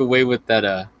snuck away with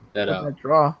that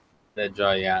draw. That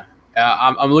draw, yeah.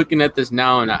 I'm looking at this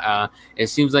now, and it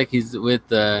seems like he's with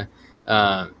the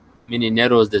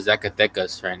Mineros de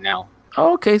Zacatecas right now.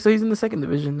 Oh, okay, so he's in the second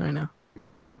division right now.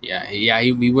 Yeah.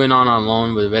 He went on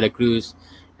loan with Veracruz,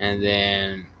 and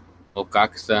then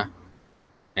Oaxaca,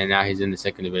 and now he's in the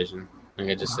second division. Like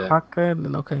I just said. Okay,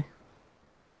 then okay.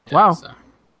 Yeah, wow. So.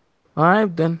 All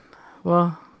right then.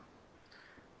 Well,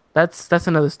 that's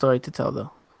another story to tell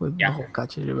though with the whole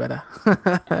Cachi Rivera.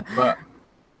 But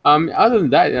other than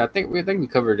that, I think we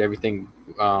covered everything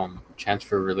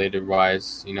transfer related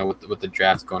wise. With the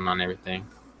drafts going on, and everything.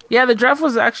 Yeah, the draft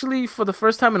was actually, for the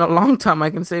first time in a long time, I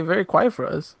can say, very quiet for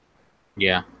us.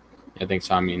 Yeah, I think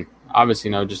so. Obviously,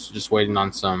 just waiting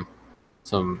on some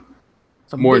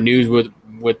more news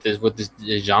with this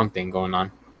Jean thing going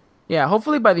on. Yeah,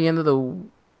 hopefully by the end of the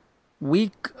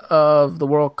week of the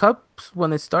World Cup,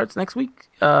 when it starts next week,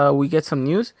 we get some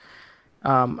news.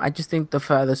 I just think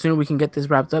the sooner we can get this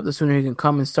wrapped up, the sooner he can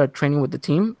come and start training with the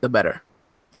team, the better.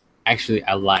 Actually,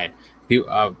 I lied.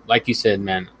 Like you said,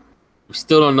 man. We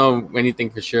still don't know anything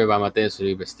for sure about Mateus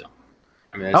Uribe still.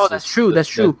 That's true.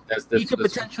 He could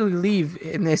potentially leave,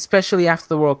 and especially after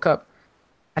the World Cup.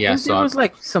 I think there was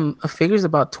some figures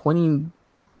about 20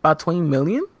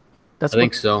 million. I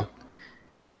think so.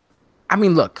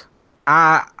 Look,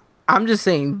 I'm just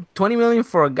saying 20 million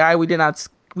for a guy we did not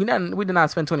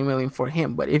spend 20 million for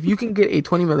him. But if you can get a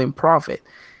 20 million profit,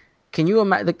 can you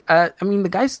imagine? The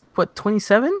guy's what,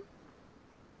 27,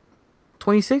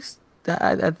 26.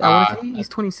 I want to say he's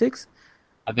 26.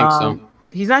 I think so.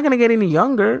 He's not going to get any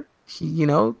younger.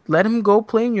 Let him go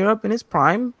play in Europe in his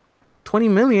prime. 20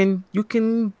 million, you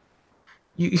can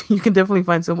definitely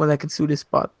find someone that can suit his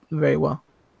spot very well.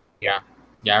 Yeah,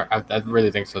 I really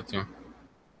think so too.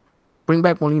 Bring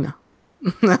back Molina.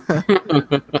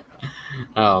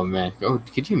 Oh man,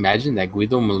 could you imagine that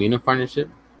Guido Molina partnership?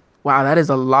 Wow, that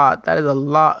is a lot. That is a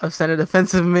lot of center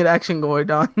defensive mid action going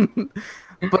on.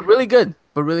 But really good.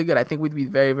 I think we'd be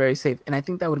very, very safe. And I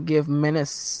think that would give Menes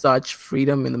such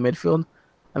freedom in the midfield.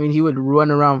 He would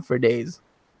run around for days.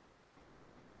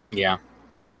 Yeah.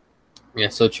 Yeah,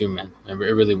 so true, man. It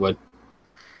really would.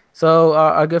 So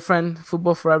our good friend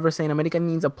Football Forever saying America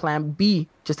needs a plan B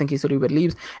just in case Uribe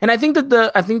leaves, and I think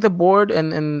the board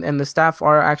and the staff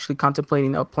are actually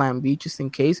contemplating a plan B just in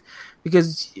case,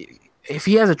 because if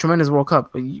he has a tremendous World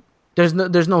Cup, there's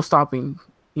no stopping.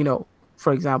 You know,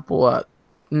 for example,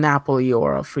 Napoli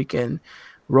or a freaking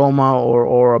Roma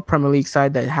or a Premier League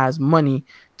side that has money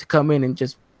to come in and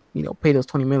just pay those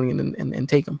 20 million and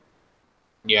take him.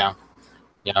 Yeah.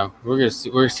 Yeah. We're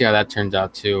gonna see how that turns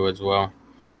out too as well.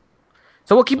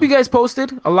 So we'll keep you guys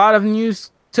posted. A lot of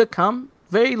news to come.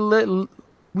 Very little.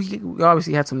 We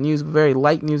obviously had some news, very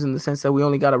light news in the sense that we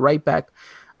only got a right back.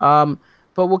 But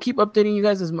we'll keep updating you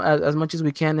guys as much as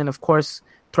we can. And of course,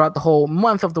 throughout the whole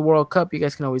month of the World Cup, you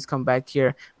guys can always come back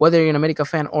here, whether you're an America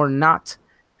fan or not,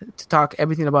 to talk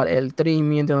everything about El Tri.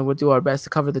 Me and Dylan will do our best to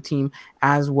cover the team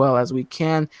as well as we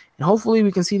can. And hopefully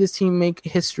we can see this team make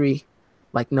history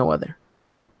like no other.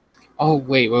 Oh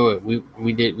wait.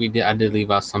 We did. I did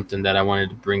leave out something that I wanted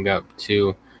to bring up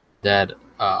too. That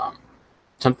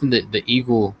something that the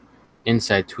Eagle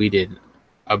Insight tweeted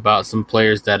about some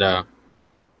players that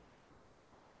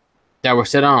were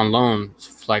set on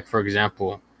loans. Like for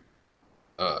example,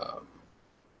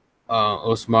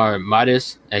 Osmar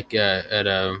Mares at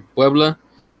Puebla.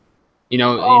 The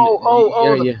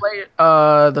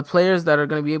players that are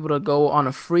going to be able to go on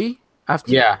a free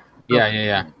after. Yeah.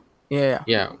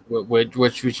 Which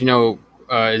is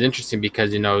interesting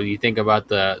because you think about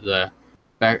the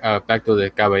Pacto de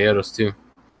Caballeros too,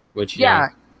 which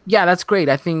that's great.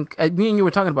 I think me and you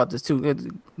were talking about this too. It's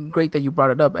great that you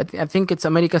brought it up. I think it's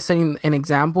America setting an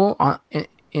example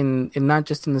in not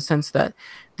just in the sense that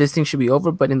this thing should be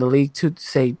over, but in the league too, to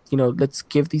say let's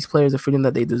give these players the freedom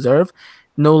that they deserve.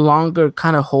 No longer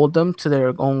kind of hold them to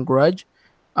their own grudge.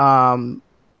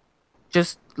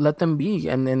 Just let them be,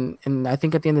 and I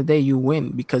think at the end of the day you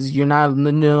win because you no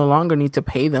longer need to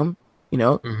pay them.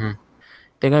 Mm-hmm.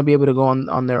 They're gonna be able to go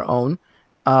on their own.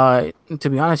 To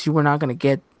be honest, you were not gonna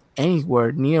get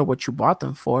anywhere near what you bought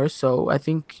them for. So I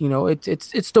think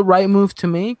it's the right move to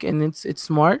make, and it's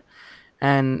smart,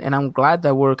 and I'm glad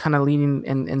that we're kind of leading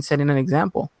and setting an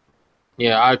example.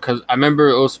 Yeah, because I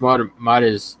remember Osmar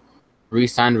Mares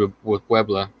re-signed with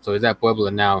Puebla, so he's at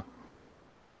Puebla now.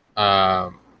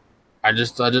 I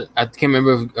can't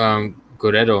remember if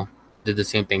Guerrero did the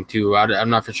same thing too.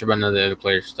 I'm not for sure about none of the other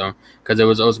players though, because it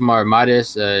was Osmar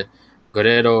Mares,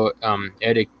 Guerrero,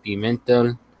 Eric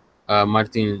Pimentel,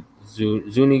 Martin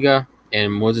Zuniga,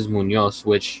 and Moses Munoz.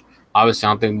 Which obviously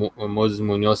I don't think Moses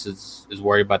Munoz is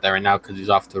worried about that right now because he's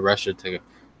off to Russia to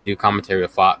do commentary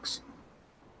with Fox.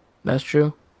 That's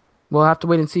true. We'll have to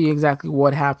wait and see exactly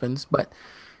what happens, but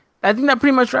I think that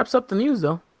pretty much wraps up the news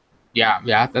though. Yeah,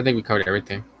 I think we covered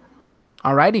everything.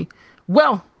 Alrighty.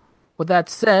 Well, with that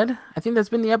said, I think that's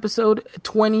been the episode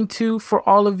 22 for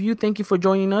all of you. Thank you for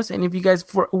joining us. And if you guys,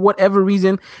 for whatever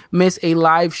reason, miss a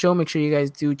live show, make sure you guys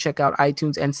do check out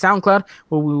iTunes and SoundCloud,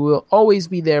 where we will always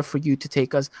be there for you to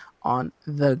take us on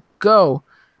the go.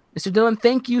 Mr. Dylan,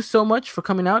 thank you so much for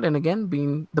coming out and again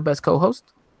being the best co-host.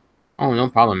 Oh, no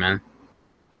problem, man.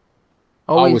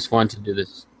 Always fun to do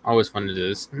this.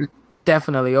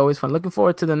 Definitely, always fun. Looking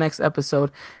forward to the next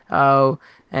episode,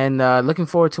 and looking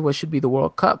forward to what should be the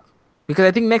World Cup. Because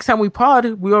I think next time we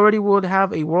pod, we already would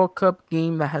have a World Cup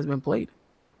game that has been played.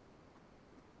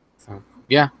 So,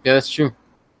 yeah, that's true.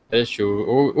 That is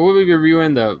true. We'll be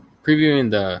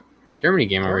previewing the Germany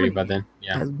game already by then.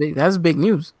 Yeah, that's big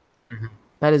news. Mm-hmm.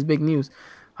 That is big news.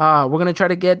 We're gonna try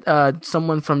to get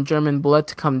someone from German blood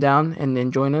to come down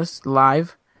and join us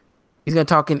live. He's going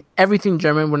to talk in everything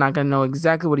German. We're not going to know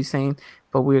exactly what he's saying,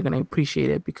 but we're going to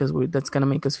appreciate it because that's going to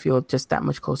make us feel just that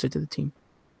much closer to the team.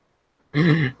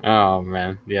 Oh,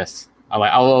 man. Yes. I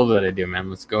love that idea, man.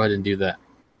 Let's go ahead and do that.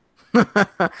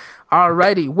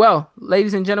 Alrighty. Well,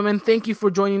 ladies and gentlemen, thank you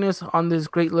for joining us on this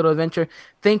great little adventure.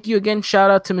 Thank you again. Shout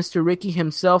out to Mr. Ricky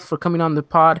himself for coming on the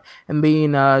pod and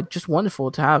being just wonderful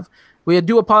to have. We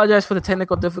do apologize for the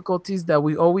technical difficulties that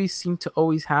we always seem to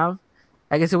always have.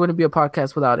 I guess it wouldn't be a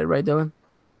podcast without it, right, Dylan?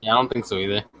 Yeah, I don't think so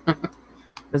either.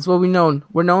 That's what we're known.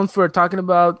 We're known for talking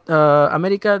about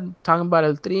America, talking about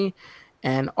El Tri,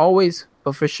 and always,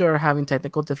 but for sure, having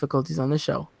technical difficulties on the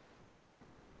show.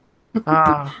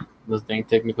 Those dang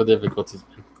technical difficulties,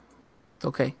 man. It's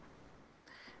okay.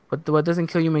 But what doesn't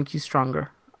kill you makes you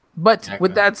stronger. But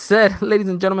with that said, ladies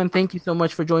and gentlemen, thank you so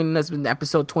much for joining us in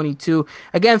episode 22.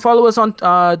 Again, follow us on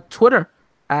Twitter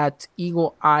at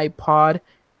Eagle Eye Pod.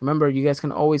 Remember, you guys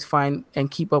can always find and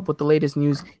keep up with the latest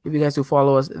news if you guys do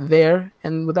follow us there.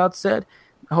 And with that said,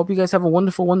 I hope you guys have a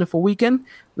wonderful, wonderful weekend.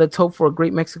 Let's hope for a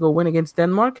great Mexico win against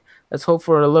Denmark. Let's hope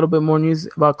for a little bit more news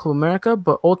about Club America,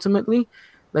 but ultimately,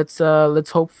 let's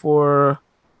hope for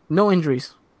no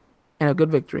injuries and a good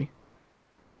victory.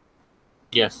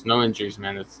 Yes, no injuries,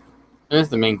 man. That's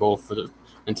the main goal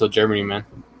until Germany, man.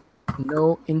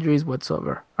 No injuries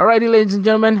whatsoever. Alrighty, ladies and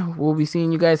gentlemen, we'll be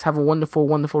seeing you guys. Have a wonderful,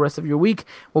 wonderful rest of your week.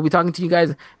 We'll be talking to you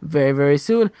guys very, very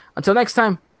soon. Until next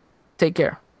time, take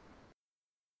care.